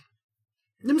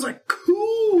 Nim's like,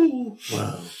 cool.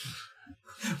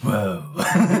 Whoa.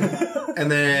 And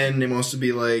then Nim wants to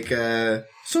be like,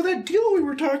 so that deal we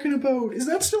were talking about, is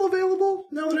that still available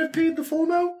now that I've paid the full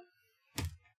amount?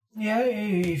 Yeah,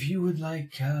 if you would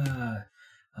like,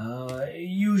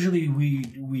 usually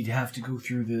we'd have to go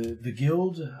through the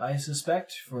guild, I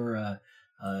suspect, for a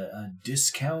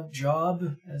discount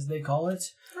job, as they call it.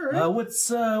 All right.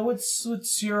 What's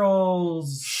your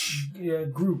all's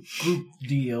group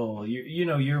deal?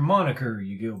 Your moniker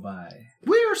you go by.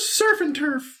 We're Surf and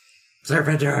Turf.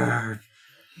 Serpenter!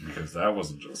 Because that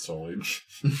wasn't just solid.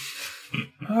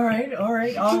 All right.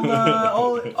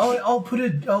 I'll put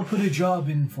a job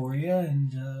in for you,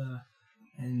 and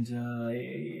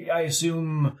I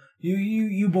assume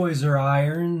you boys are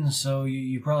iron, so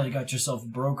you probably got yourself a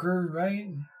broker, right?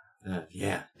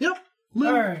 Yeah. Yep.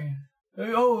 All right.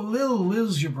 Oh,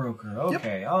 Lil's your broker.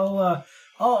 Okay,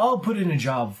 I'll put in a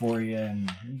job for you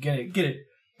and get it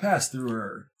passed through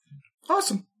her.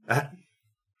 Awesome.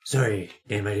 Sorry,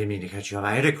 Dame, I didn't mean to cut you off.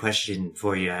 I had a question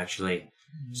for you, actually.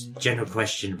 Just a general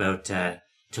question about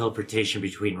teleportation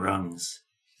between rungs.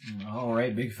 All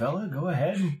right, big fella, go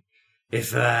ahead.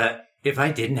 If I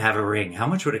didn't have a ring, how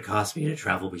much would it cost me to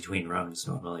travel between rungs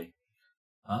normally?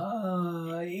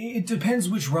 It depends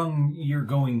which rung you're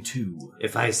going to.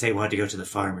 If I, say, wanted to go to the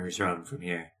farmer's rung from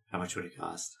here, how much would it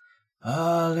cost?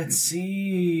 Let's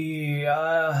see.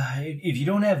 If you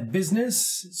don't have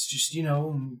business, it's just,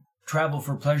 travel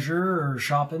for pleasure or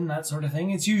shopping, that sort of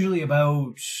thing. It's usually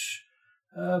about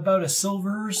a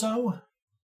silver or so.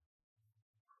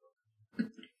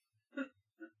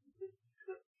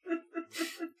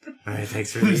 All right,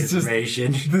 thanks for the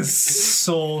information. The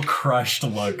soul-crushed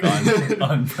look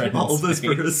on Brent's All this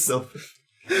for face. himself.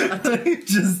 He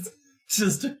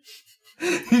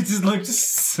just looked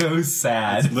so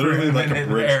sad. It's literally for like a minute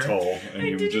bridge there. toll, and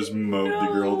you just mowed the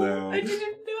girl down. I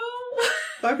didn't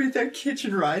know. I mean, that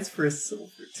kitchen rides for a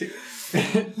silver, too.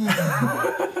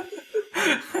 I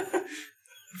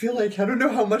feel like I don't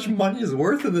know how much money is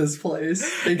worth in this place.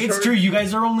 It's true. You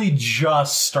guys are only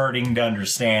just starting to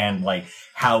understand like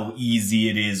how easy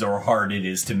it is or hard it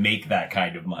is to make that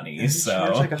kind of money. They charge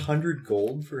So like 100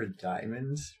 gold for a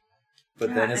diamond, but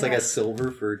Yeah, then it's I like a don't-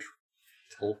 silver for I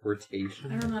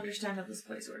teleportation. don't understand how this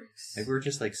place works. Maybe we're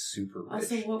just like super rich.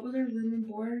 Also, what was their room and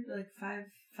board? Like five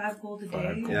gold a day? 5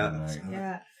 gold Yeah. a night.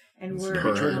 Yeah. And It's we're not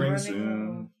trade we're rings running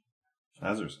soon.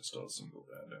 Lazarus is still a single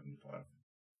dad and 5.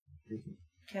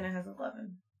 Kenna has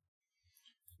 11.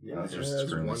 That's That's just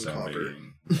screwing one the sound copper.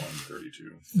 being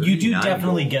 132. You do 39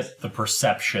 definitely gold. get the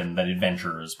perception that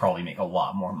adventurers probably make a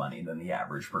lot more money than the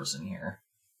average person here.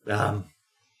 No.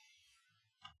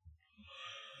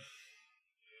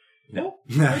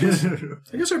 I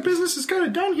guess our business is kind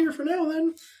of done here for now,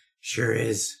 then. Sure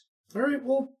is. All right,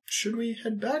 well, should we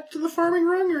head back to the farming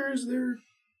rung, or is there...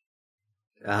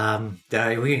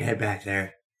 We can head back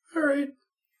there. All right.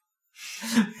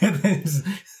 There's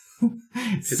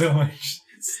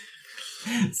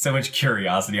so much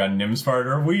curiosity on Nim's part.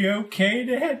 Are we okay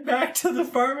to head back to the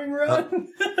farming run?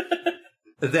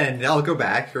 Then I'll go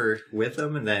back with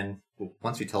them, and then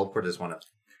once we teleport, I just want to...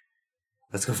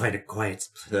 Let's go find a quiet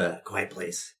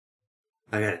place.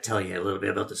 I gotta tell you a little bit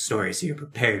about the story so you're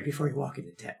prepared before you walk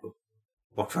into town.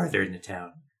 Walk farther into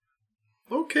town.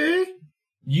 Okay.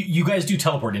 You guys do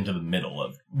teleport into the middle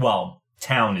of... Well,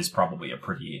 town is probably a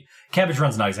pretty... Cabbage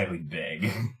Run's not exactly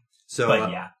big. So,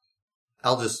 But yeah.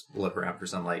 I'll just look around for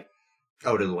some, like,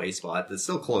 out-of-the-way spot that's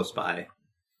still close by.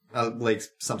 Like,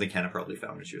 something Kenna probably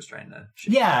found when she was trying to...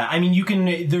 Yeah, I mean, you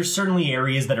can... There's certainly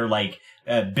areas that are, like,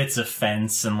 bits of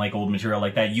fence and, like, old material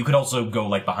like that. You could also go,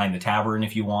 like, behind the tavern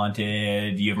if you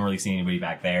wanted. You haven't really seen anybody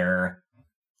back there.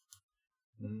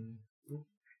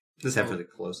 Just head for the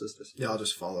closest. Yeah, I'll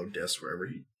just follow Dis wherever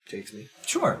he takes me.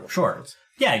 Sure.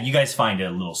 Yeah, you guys find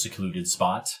a little secluded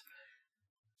spot.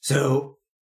 So,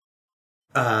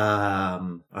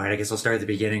 alright, I guess I'll start at the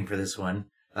beginning for this one.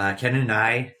 Kenna and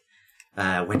I,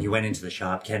 when you went into the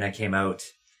shop, Kenna came out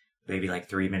maybe like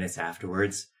 3 minutes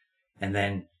afterwards, and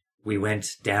then we went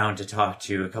down to talk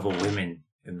to a couple women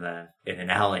in an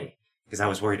alley, because I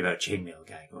was worried about Chainmail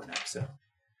Guy going up, so,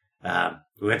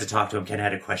 we went to talk to him. Kenna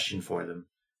had a question for them,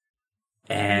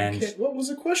 and Okay, what was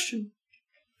the question?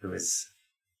 it was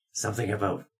something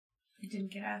about... I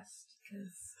didn't get asked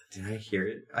because Did I hear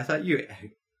it? I thought you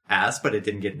asked, but it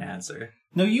didn't get an answer.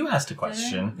 No, you asked a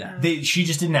question. Yeah. She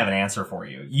just didn't have an answer for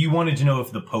you. You wanted to know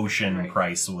if the potion Right.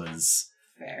 price was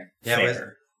fair. Yeah,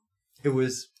 fair. it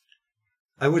was.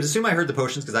 I would assume I heard the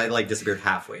potions because I like disappeared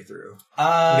halfway through.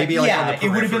 Maybe, like, on the it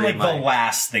would have been like periphery of the my-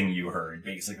 last thing you heard,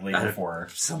 basically, I- before.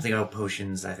 Something about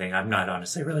potions, I think. I'm not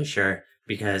honestly really sure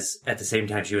because at the same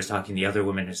time she was talking, the other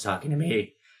woman was talking to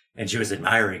me, and she was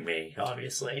admiring me,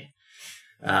 obviously.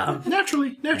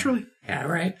 Naturally. Yeah,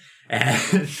 right.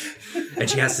 And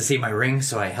she asked to see my ring,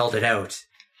 so I held it out.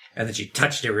 And then she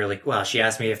touched it really well. She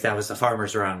asked me if that was the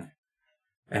farmer's rung.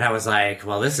 And I was like,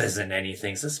 well, this isn't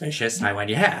anything suspicious. And I went,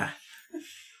 yeah.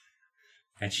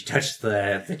 And she touched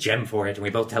the gem for it, and we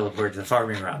both teleported to the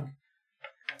farming rung.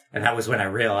 And that was when I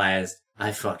realized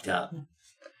I fucked up.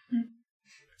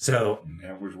 So And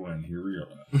that was when he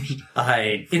realized.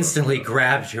 I instantly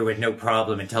grabbed her with no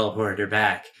problem and teleported her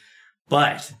back.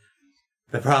 But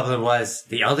the problem was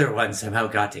the other one somehow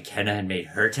got to Kenna and made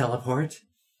her teleport.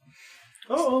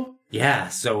 Uh-oh. Yeah,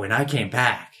 so when I came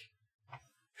back,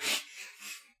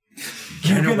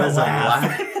 You're Kenna gonna was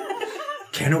laugh.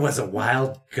 Kenna was a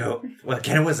wild goat. Well,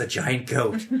 Kenna was a giant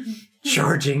goat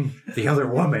charging the other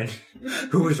woman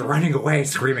who was running away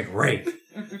screaming rape.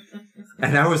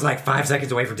 And I was like 5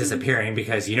 seconds away from disappearing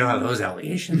because you know how those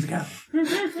allegations go.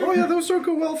 Oh, yeah, those don't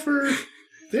go well for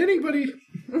anybody.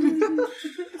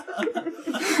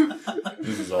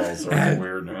 This is all sort of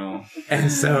weird now.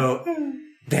 And so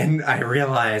then I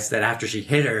realized that after she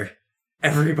hit her,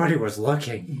 everybody was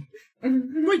looking. Wait,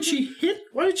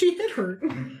 why did she hit her?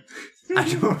 I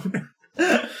don't know.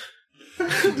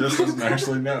 She just doesn't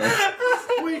actually know.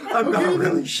 Wait, I'm okay, not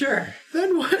really sure.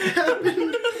 then what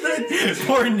happened?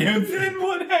 Poor Nim. Then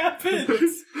what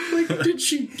happens? Like, did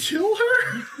she kill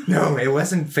her? No, it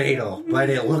wasn't fatal, but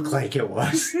it looked like it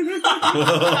was.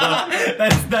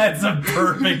 That's a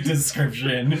perfect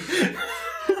description.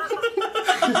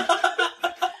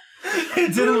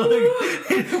 It didn't look.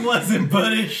 It wasn't,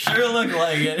 but it sure looked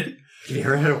like it. Have you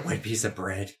ever had a white piece of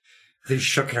bread? They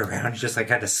shook it around, just like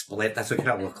kind of split. That's what it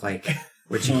kind of looked like.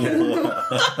 Would you get it?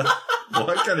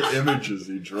 What kind of images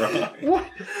he drawing? What?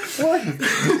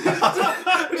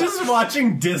 Just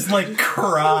watching Dis like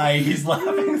cry. He's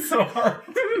laughing so hard.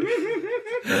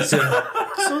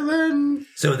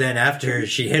 So then after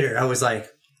she hit her, I was like,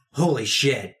 holy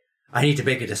shit, I need to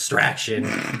make a distraction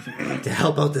to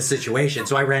help out the situation.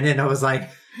 So I ran in, I was like,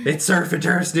 it's Surf and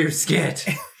Turf's new skit.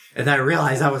 And then I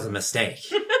realized that was a mistake.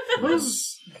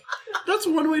 That's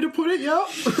one way to put it, yeah.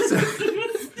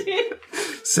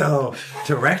 So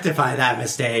to rectify that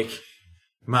mistake,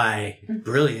 my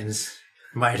brilliance,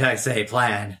 might I say,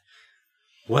 plan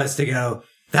was to go,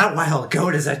 that wild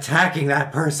goat is attacking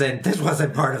that person. This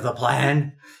wasn't part of the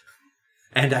plan.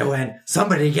 And I went,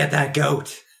 somebody get that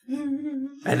goat.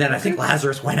 And then I think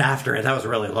Lazarus went after it. That was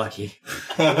really lucky.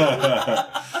 And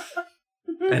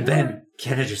then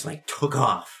Kenna just like took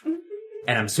off.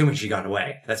 And I'm assuming she got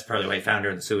away. That's probably why I found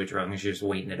her in the sewage rung and she was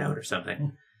waiting it out or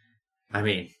something. I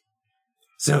mean,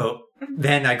 so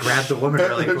then I grabbed the woman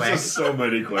really There's quick. just so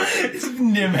many questions.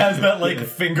 Nim has that like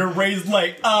finger raised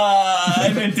like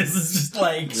and then this is just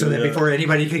like So that before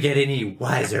anybody could get any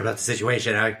wiser about the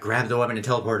situation, I grabbed the woman and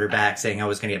teleported her back, saying I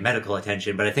was going to get medical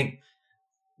attention. But I think,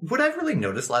 would I really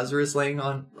notice Lazarus laying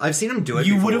on? I've seen him do it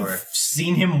you before. would have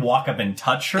seen him walk up and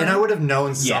touch her. And I would have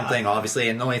known Yeah. something, obviously,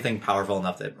 and the only thing powerful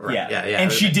enough that... Right, yeah. yeah.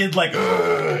 And she did like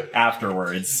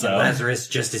afterwards, so Lazarus,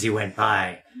 just as he went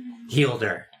by, healed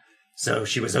her. So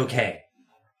she was okay.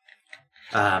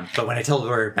 But when I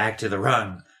teleported her back to the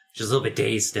rung, she was a little bit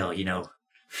dazed still, you know,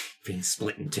 being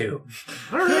split in two.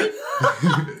 All right.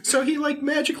 So he like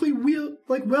magically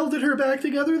welded her back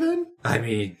together then? I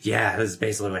mean, yeah, this is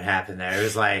basically what happened there. It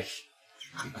was like...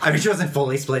 I mean, she wasn't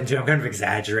fully split in two. I'm kind of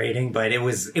exaggerating, but it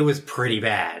was pretty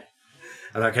bad.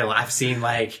 I'm not gonna lie. I've seen,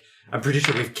 like... I'm pretty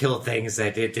sure we've killed things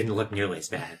that it didn't look nearly as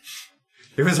bad.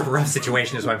 It was a rough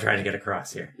situation is what I'm trying to get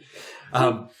across here.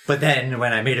 But then,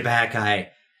 when I made it back,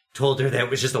 I told her that it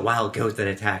was just a wild goat that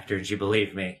attacked her, and she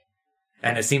believed me.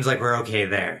 And it seems like we're okay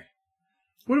there.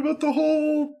 What about the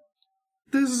whole...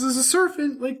 This is a surf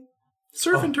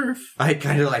and turf. I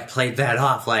kind of, like, played that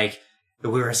off, like, we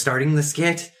were starting the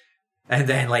skit, and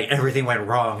then, like, everything went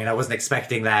wrong, and I wasn't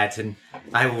expecting that, and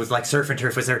I was like, Surf and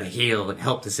Turf was there to heal and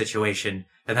help the situation,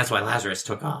 and that's why Lazarus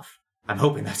took off. I'm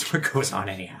hoping that's what goes on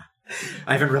anyhow.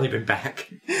 I haven't really been back.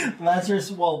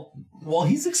 Lazarus, while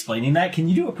he's explaining that, can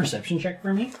you do a perception check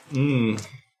for me? You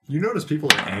notice people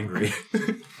are angry.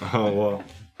 Oh, well,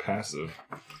 passive.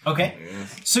 Okay. Yeah.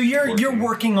 So you're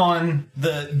working on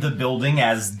the building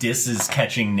as Dis is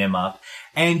catching Nim up,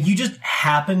 and you just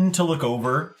happen to look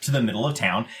over to the middle of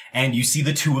town, and you see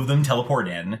the two of them teleport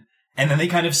in, and then they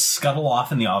kind of scuttle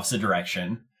off in the opposite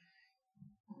direction.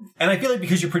 And I feel like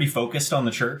because you're pretty focused on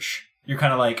the church, you're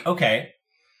kind of like, okay.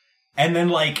 And then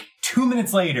like 2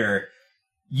 minutes later,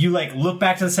 you like look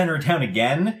back to the center of town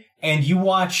again, and you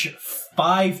watch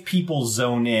 5 people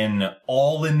zone in,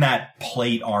 all in that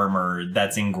plate armor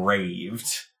that's engraved.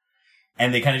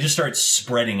 And they kind of just start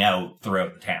spreading out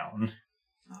throughout the town.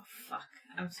 Oh, fuck.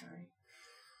 I'm sorry.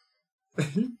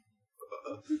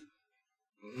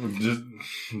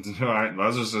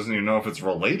 Lazarus doesn't even know if it's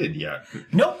related yet.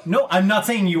 No, I'm not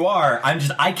saying you are.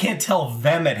 I can't tell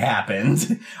them it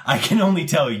happened. I can only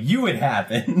tell you it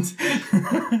happened.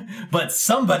 But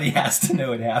somebody has to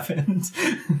know it happened.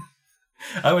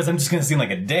 Otherwise, I'm just going to seem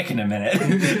like a dick in a minute.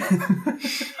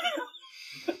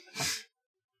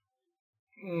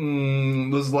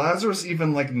 Does Lazarus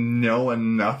even, like, know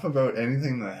enough about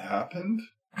anything that happened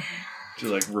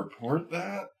to, like, report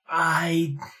that?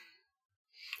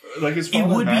 Like, is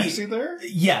Father Maxie there?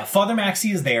 Yeah, Father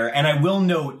Maxie is there, and I will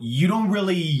note, you're not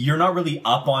really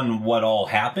up on what all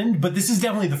happened, but this is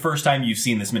definitely the first time you've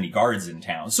seen this many guards in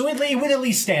town, so it would at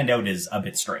least stand out as a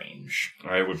bit strange.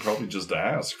 I would probably just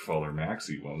ask Father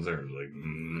Maxie once there, like,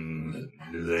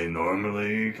 do they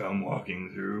normally come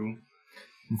walking through?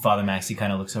 And Father Maxie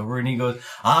kind of looks over and he goes,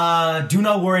 do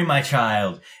not worry, my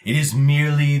child. It is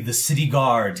merely the city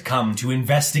guard come to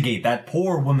investigate that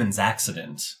poor woman's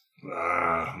accident.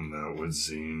 That would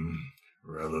seem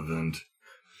relevant.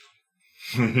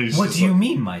 What do you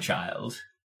mean, my child?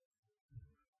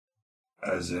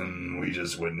 As in, we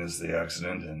just witnessed the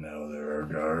accident and now there are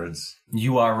guards.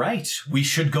 You are right. We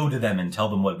should go to them and tell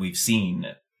them what we've seen.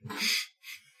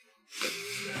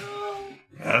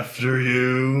 After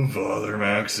you, Father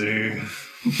Maxie.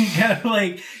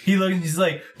 He's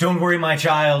like, don't worry, my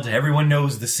child. Everyone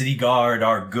knows the city guard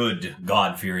are good,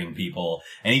 God-fearing people.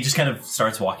 And he just kind of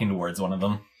starts walking towards one of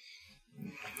them.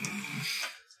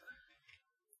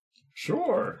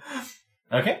 Sure.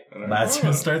 Okay. And I Lazarus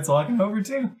follow. starts walking over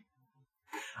too.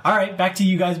 All right, back to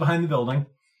you guys behind the building.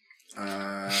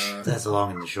 That's the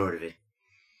long and the short of it.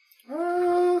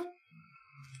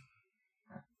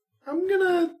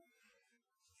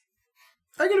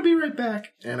 I'm gonna be right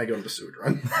back. And I go to the sewage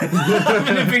run. I'm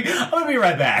gonna be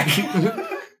right back.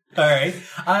 All right.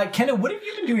 Kenna, what have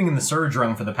you been doing in the surge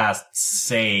rung for the past,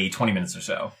 say, 20 minutes or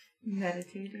so?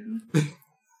 Meditating. In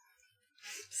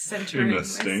Centering the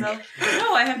stink. myself.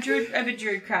 No, I have a druid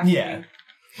crafting. Yeah.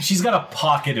 She's got a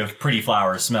pocket of pretty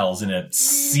flower smells in a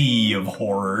sea of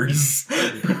horrors.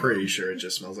 Pretty sure it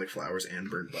just smells like flowers and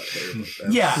burnt butt hair. But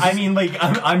that's- Yeah, I mean, like,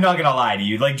 I'm not gonna lie to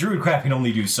you. Like, Druidcraft can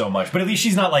only do so much, but at least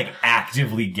she's not, like,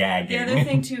 actively gagging. The other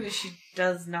thing, too, is she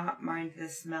does not mind the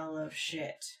smell of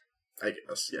shit. I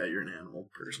guess. Yeah, you're an animal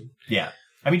person. Yeah.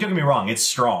 I mean, don't get me wrong, it's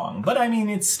strong, but I mean,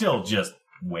 it's still just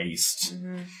waste.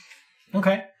 Mhm.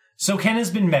 Okay. So Ken has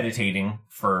been meditating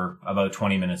for about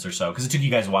 20 minutes or so, because it took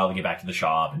you guys a while to get back to the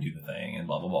shop and do the thing and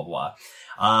blah, blah, blah,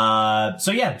 blah.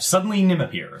 So yeah, suddenly Nim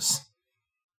appears.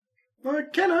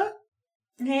 Kenna,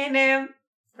 Hey, Nim.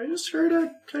 I just heard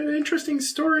a kind of interesting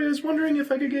story. I was wondering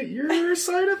if I could get your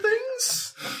side of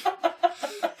things.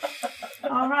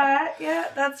 All right, yeah,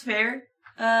 that's fair.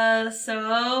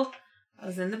 So I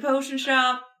was in the potion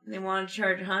shop. They wanted to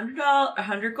charge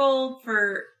 $100 gold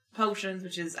for potions,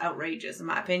 which is outrageous in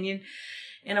my opinion.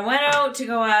 And I went out to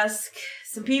go ask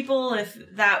some people if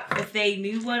they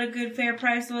knew what a good fair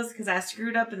price was, because I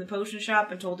screwed up in the potion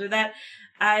shop and told her that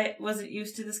I wasn't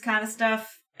used to this kind of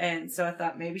stuff. And so I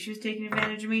thought maybe she was taking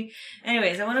advantage of me.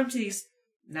 Anyways, I went up to these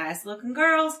nice looking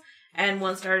girls, and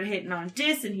one started hitting on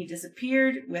Dis, and he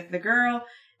disappeared with the girl.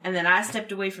 And then I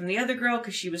stepped away from the other girl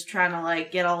because she was trying to,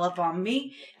 like, get all up on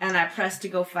me. And I pressed to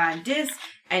go find Dis,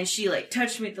 and she, like,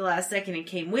 touched me at the last second and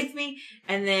came with me.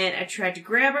 And then I tried to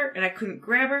grab her, and I couldn't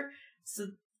grab her. So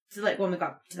like, when we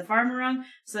got to the farmer rung,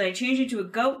 so I changed into a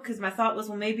goat, because my thought was,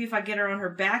 well, maybe if I get her on her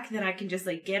back, then I can just,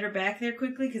 like, get her back there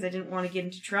quickly, because I didn't want to get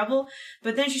into trouble.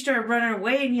 But then she started running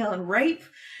away and yelling rape,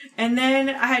 and then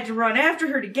I had to run after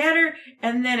her to get her,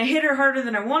 and then I hit her harder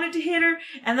than I wanted to hit her,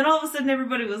 and then all of a sudden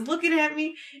everybody was looking at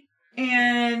me,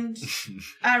 and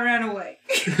I ran away.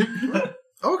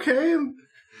 Okay,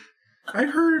 I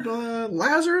heard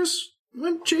Lazarus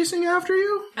went chasing after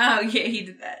you. Oh, yeah, he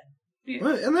did that. Yeah.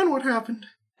 And then what happened?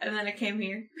 And then I came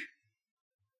here.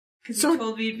 Because So- he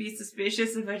told me it'd be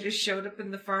suspicious if I just showed up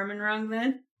in the farming rung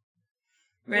then.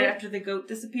 Right What? after the goat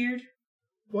disappeared.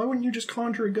 Why wouldn't you just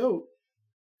conjure a goat?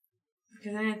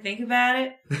 Because I didn't think about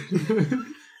it.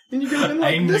 And you could have been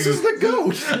I like, this knew- is the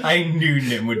goat! I knew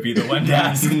Nim would be the one to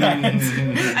ask that. I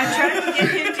tried to get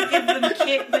him to give them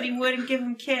Kit, but he wouldn't give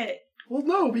him Kit. Well,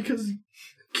 no, because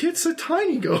Kit's a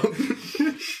tiny goat.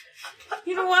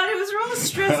 You know what? It was a real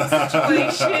stressful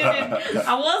situation, and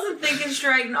I wasn't thinking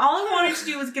straight, and all I wanted to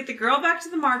do was get the girl back to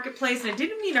the marketplace, and I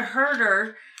didn't mean to hurt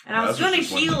her, and I was going to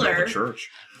just went heal build a her. church.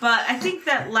 But I think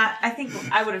that I think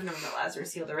I would have known that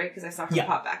Lazarus healed her, right? Because I saw her Yeah.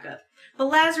 pop back up. But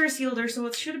Lazarus healed her, so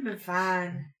it should have been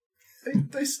fine.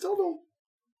 They still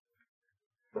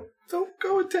don't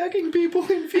go attacking people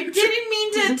in I future. didn't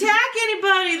mean to attack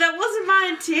anybody. That wasn't my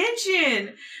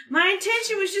intention. My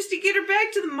intention was just to get her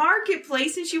back to the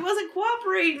marketplace, and she wasn't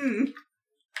cooperating.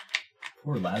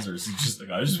 Poor Lazarus is just like,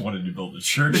 I just wanted to build a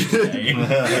church today.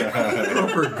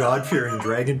 Proper God-fearing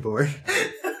dragonborn.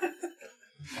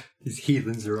 These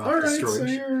heathens are off the Alright, so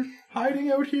storage. you're hiding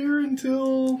out here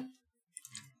until...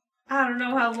 I don't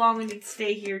know how long we need to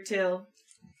stay here till.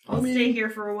 I'll stay here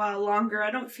for a while longer.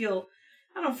 I don't feel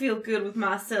good with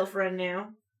myself right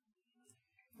now.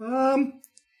 I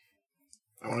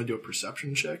want to do a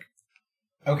perception check.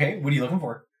 Okay, what are you looking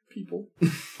for? People.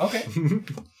 Okay.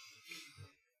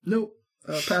 Nope.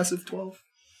 Passive 12.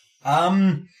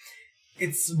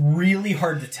 It's really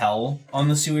hard to tell on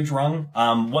the sewage rung.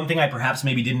 One thing I perhaps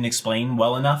maybe didn't explain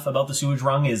well enough about the sewage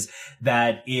rung is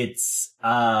that it's,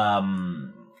 I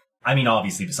mean,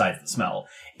 obviously, besides the smell,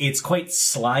 it's quite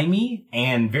slimy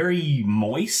and very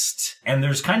moist, and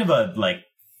there's kind of a, like,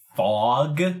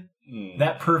 fog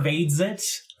that pervades it.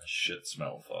 A shit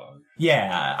smell fog.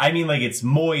 Yeah, I mean, like, it's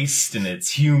moist, and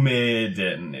it's humid,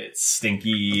 and it's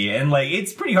stinky, and, like,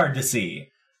 it's pretty hard to see.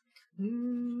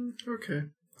 Okay.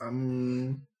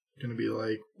 I'm gonna be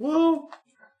like, well,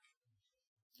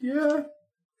 yeah,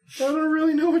 I don't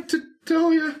really know what to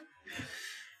tell you.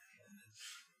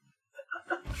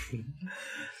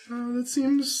 That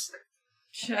seems...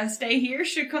 Should I stay here?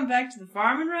 Should I come back to the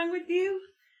farming run with you?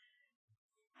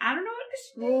 I don't know what to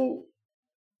say. Well,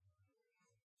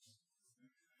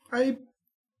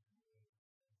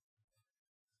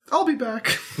 I'll be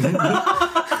back.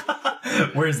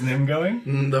 Where's Nim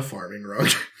going? The farming rug.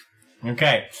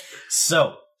 Okay,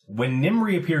 so when Nim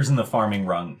reappears in the farming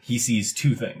rung, he sees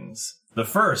two things. The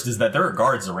first is that there are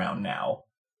guards around now.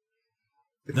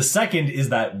 The second is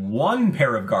that one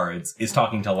pair of guards is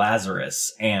talking to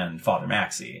Lazarus and Father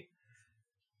Maxi.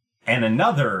 And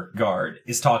another guard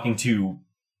is talking to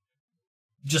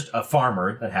just a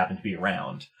farmer that happened to be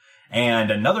around. And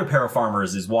another pair of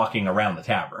farmers is walking around the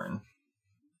tavern.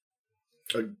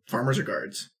 Farmers or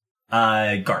guards?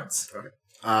 Guards. Okay.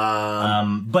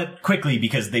 But quickly,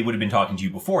 because they would have been talking to you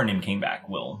before Nim came back,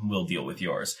 we'll deal with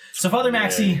yours. So Father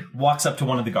Maxi walks up to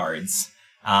one of the guards.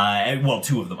 Well,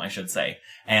 two of them, I should say.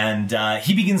 And,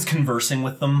 he begins conversing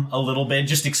with them a little bit,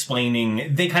 just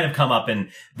explaining, they kind of come up and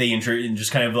they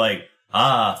just kind of like,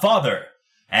 Father,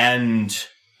 and,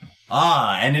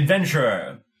 an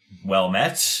adventurer. Well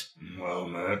met. Well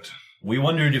met. we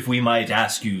wondered if we might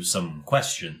ask you some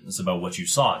questions about what you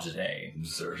saw today.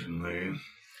 Certainly.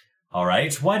 All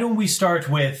right, why don't we start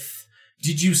with,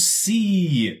 did you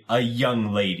see a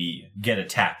young lady get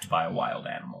attacked by a wild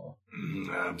animal?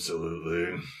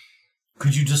 Absolutely.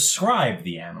 Could you describe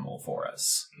the animal for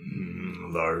us?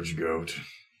 Large goat.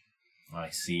 I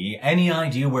see. Any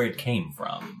idea where it came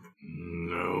from?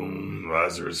 No,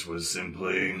 Lazarus was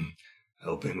simply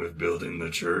helping with building the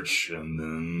church, and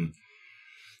then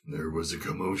there was a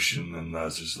commotion, and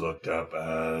Lazarus looked up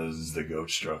as the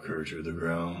goat struck her to the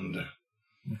ground.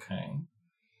 Okay.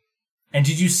 And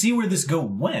did you see where this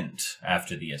goat went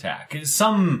after the attack?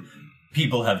 Some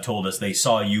people have told us they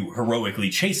saw you heroically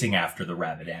chasing after the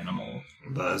rabid animal.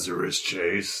 Lazarus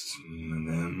chased, and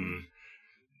then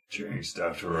chased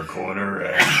after a corner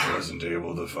and wasn't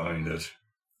able to find it.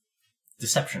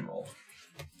 Deception roll.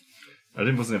 I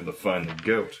wasn't able to find the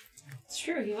goat. It's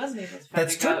true, he wasn't able to find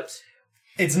That's a true. goat.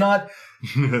 It's not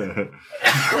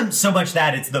so much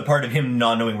that, it's the part of him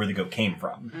not knowing where the goat came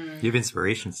from. You have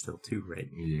inspiration still, too, right?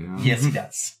 Yeah. Yes, he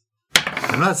does.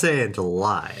 I'm not saying to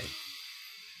lie.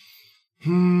 I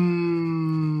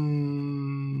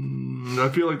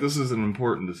feel like this is an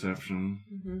important deception.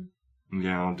 Mm-hmm.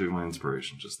 Yeah, I'll do my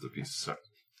inspiration just to be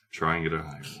try and get a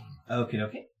higher one.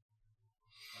 Okay.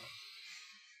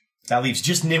 That leaves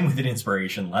just Nim with an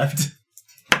inspiration left.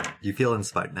 You feel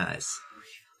inspired. Nice.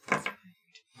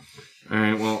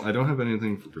 Alright, well, I don't have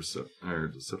anything for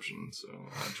deception, so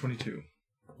 22.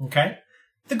 Okay.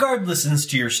 The guard listens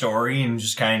to your story and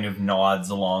just kind of nods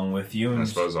along with you. I And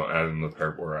suppose I'll add in the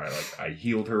part where I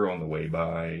healed her on the way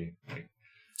by.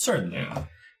 certainly. Yeah.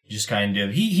 Just kind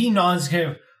of, he nods,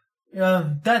 kind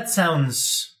of,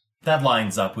 that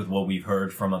lines up with what we've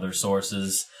heard from other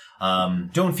sources.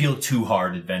 Don't feel too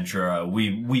hard, adventurer.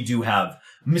 We do have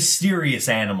mysterious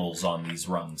animals on these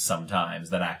rungs sometimes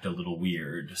that act a little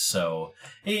weird, so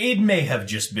it may have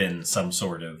just been some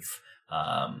sort of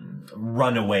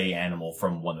runaway animal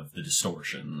from one of the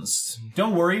distortions.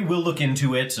 Don't worry, we'll look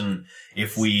into it, and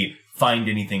if we find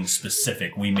anything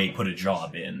specific, we may put a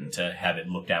job in to have it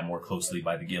looked at more closely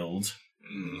by the guild.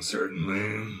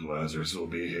 Certainly. Lazarus will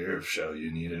be here. Shall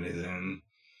you need anything?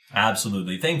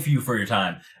 Absolutely. Thank you for your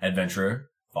time, adventurer,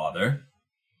 father.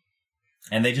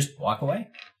 And they just walk away.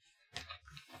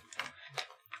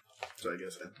 So I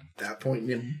guess at that point,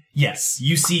 Yes,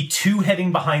 you see two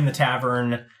heading behind the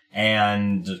tavern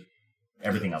and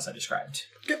everything else I described.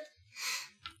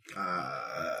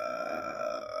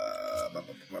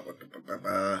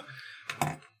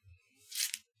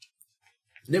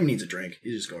 Nim needs a drink.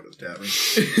 He's just going to the tavern.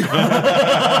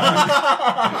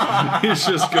 He's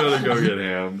just gonna go get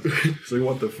ham. It's like,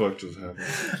 what the fuck just happened?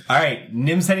 All right,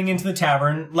 Nim's heading into the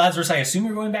tavern. Lazarus, I assume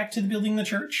you're going back to the building the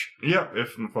church? Yeah,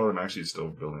 if my father actually still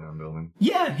building on building.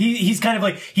 Yeah, he's kind of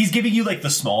like, he's giving you like the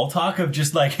small talk of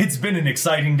just like, it's been an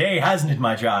exciting day, hasn't it,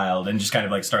 my child? And just kind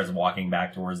of like starts walking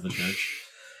back towards the church.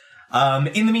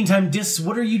 In the meantime, Dis,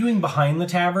 what are you doing behind the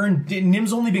tavern?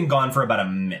 Nim's only been gone for about a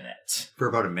minute. For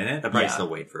about a minute? I'll probably Yeah. still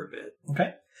wait for a bit.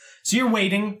 Okay. So you're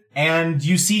waiting, and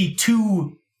you see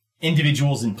two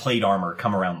individuals in plate armor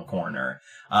come around the corner.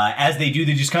 As they do,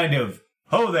 they just kind of,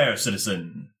 "Ho there,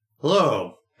 citizen."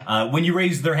 Hello. When you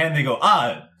raise their hand, they go,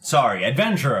 sorry,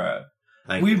 adventurer.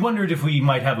 Thank We you. wondered if we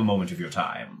might have a moment of your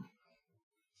time.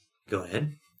 Go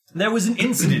ahead. There was an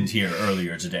incident here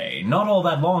earlier today, not all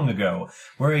that long ago,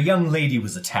 where a young lady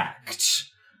was attacked.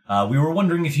 We were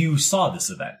wondering if you saw this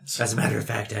event. As a matter of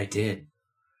fact, I did.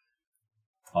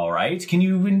 All right. Can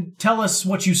you tell us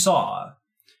what you saw?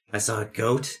 I saw a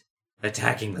goat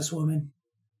attacking this woman,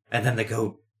 and then the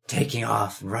goat taking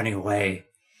off and running away,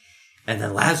 and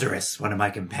then Lazarus, one of my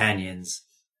companions,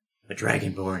 a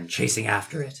dragonborn, chasing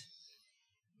after it.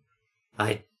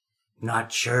 I'm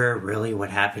not sure really what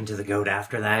happened to the goat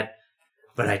after that,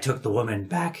 but I took the woman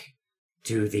back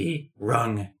to the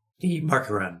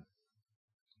marker room,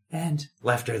 and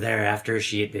left her there after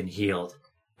she had been healed,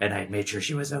 and I made sure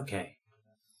she was okay.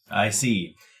 I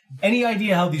see. Any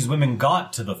idea how these women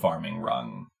got to the farming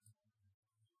rung?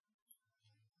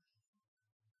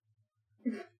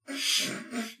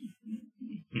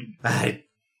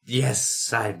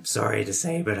 Yes, I'm sorry to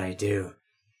say, but I do.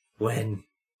 When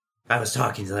I was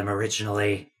talking to them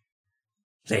originally,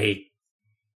 they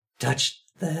touched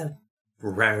the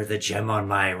gem on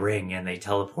my ring and they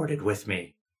teleported with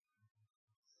me.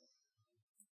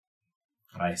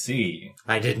 I see.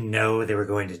 I didn't know they were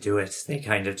going to do it. They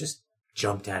kind of just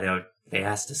jumped at it. They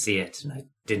asked to see it, and I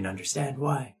didn't understand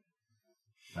why.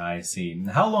 I see.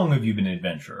 How long have you been an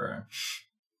adventurer?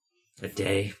 A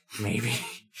day, maybe.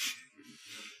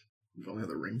 You've only had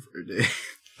the ring for a day.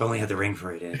 Only had the ring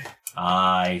for a day.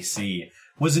 I see.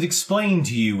 Was it explained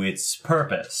to you its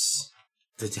purpose?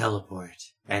 To teleport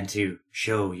and to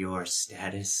show your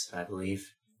status, I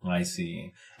believe. I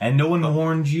see. And no one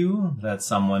warned you that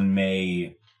someone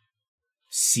may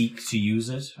seek to use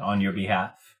it on your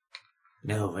behalf?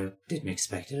 No, I didn't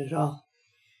expect it at all.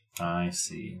 I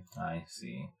see.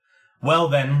 Well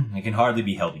then, it can hardly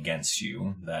be held against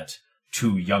you that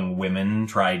 2 young women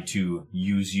tried to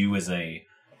use you as a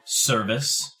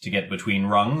service to get between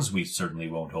rungs. We certainly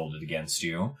won't hold it against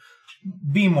you.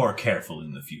 Be more careful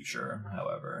in the future,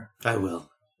 however. I will.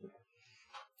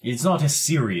 It's not a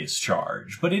serious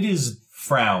charge, but it is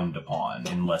frowned upon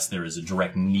unless there is a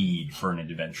direct need for an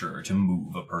adventurer to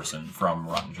move a person from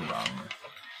rung to rung.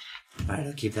 Alright,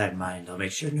 I'll keep that in mind. I'll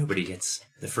make sure nobody gets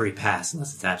the free pass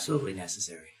unless it's absolutely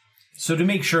necessary. So to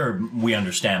make sure we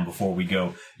understand before we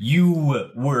go, you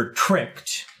were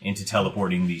tricked into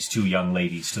teleporting these 2 young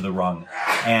ladies to the rung,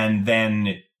 and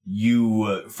then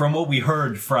you, from what we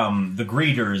heard from the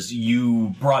greeters,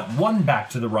 you brought one back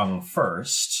to the rung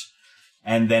first,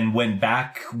 and then went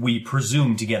back, we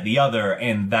presume, to get the other,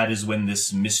 and that is when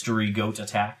this mystery goat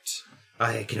attacked?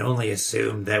 I can only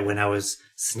assume that when I was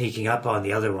sneaking up on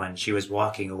the other one, she was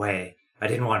walking away. I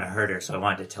didn't want to hurt her, so I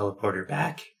wanted to teleport her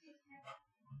back.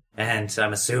 And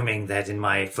I'm assuming that in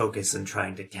my focus in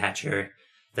trying to catch her,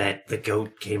 that the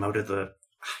goat came out of the...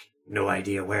 No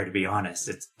idea where, to be honest.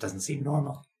 It doesn't seem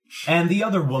normal. And the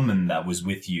other woman that was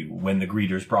with you when the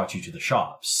greeters brought you to the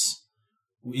shops,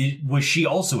 was she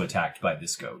also attacked by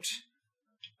this goat?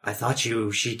 I thought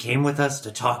she came with us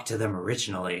to talk to them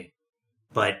originally,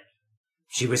 but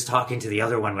she was talking to the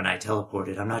other one when I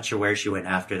teleported. I'm not sure where she went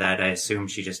after that. I assume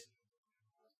she just...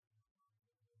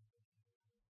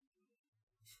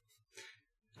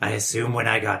 I assume when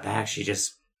I got back, she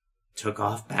just took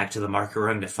off back to the marker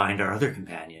rung to find our other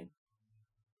companion.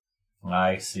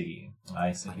 I see.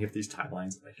 Any of these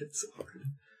timelines that I hit so hard.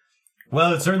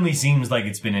 Well, it certainly seems like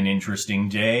it's been an interesting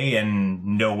day, and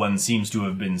no one seems to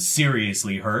have been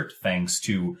seriously hurt, thanks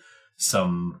to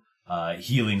some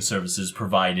healing services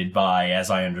provided by,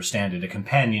 as I understand it, a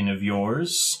companion of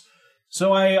yours.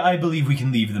 So I believe we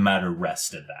can leave the matter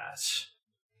rest at that.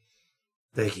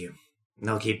 Thank you. And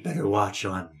I'll keep better watch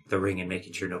on the ring and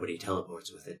making sure nobody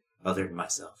teleports with it, other than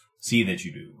myself. See that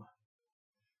you do.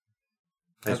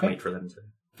 I just wait for them to...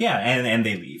 Yeah, and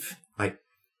they leave. That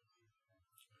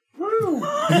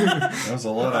was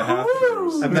a lot of half.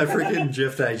 I'm that freaking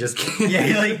GIF that I just can't. Yeah,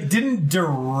 he like didn't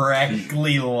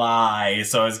directly lie,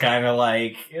 so it's kind of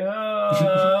like,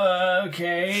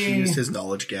 okay. He used his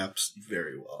knowledge gaps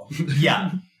very well.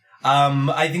 Yeah.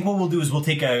 I think what we'll do is we'll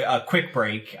take a quick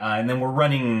break, and then we're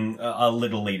running a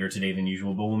little later today than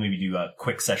usual, but we'll maybe do a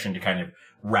quick session to kind of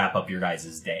wrap up your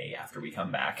guys' day after we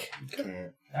come back. Okay.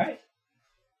 All right.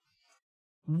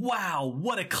 Wow,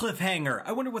 what a cliffhanger.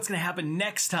 I wonder what's going to happen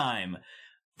next time.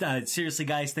 Seriously,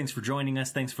 guys, thanks for joining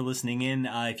us. Thanks for listening in.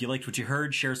 If you liked what you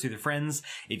heard, share us with your friends.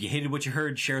 If you hated what you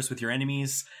heard, share us with your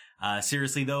enemies.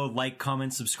 Seriously, though, like,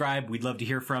 comment, subscribe. We'd love to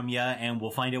hear from you, and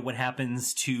we'll find out what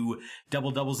happens to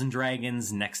Double Doubles and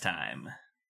Dragons next time.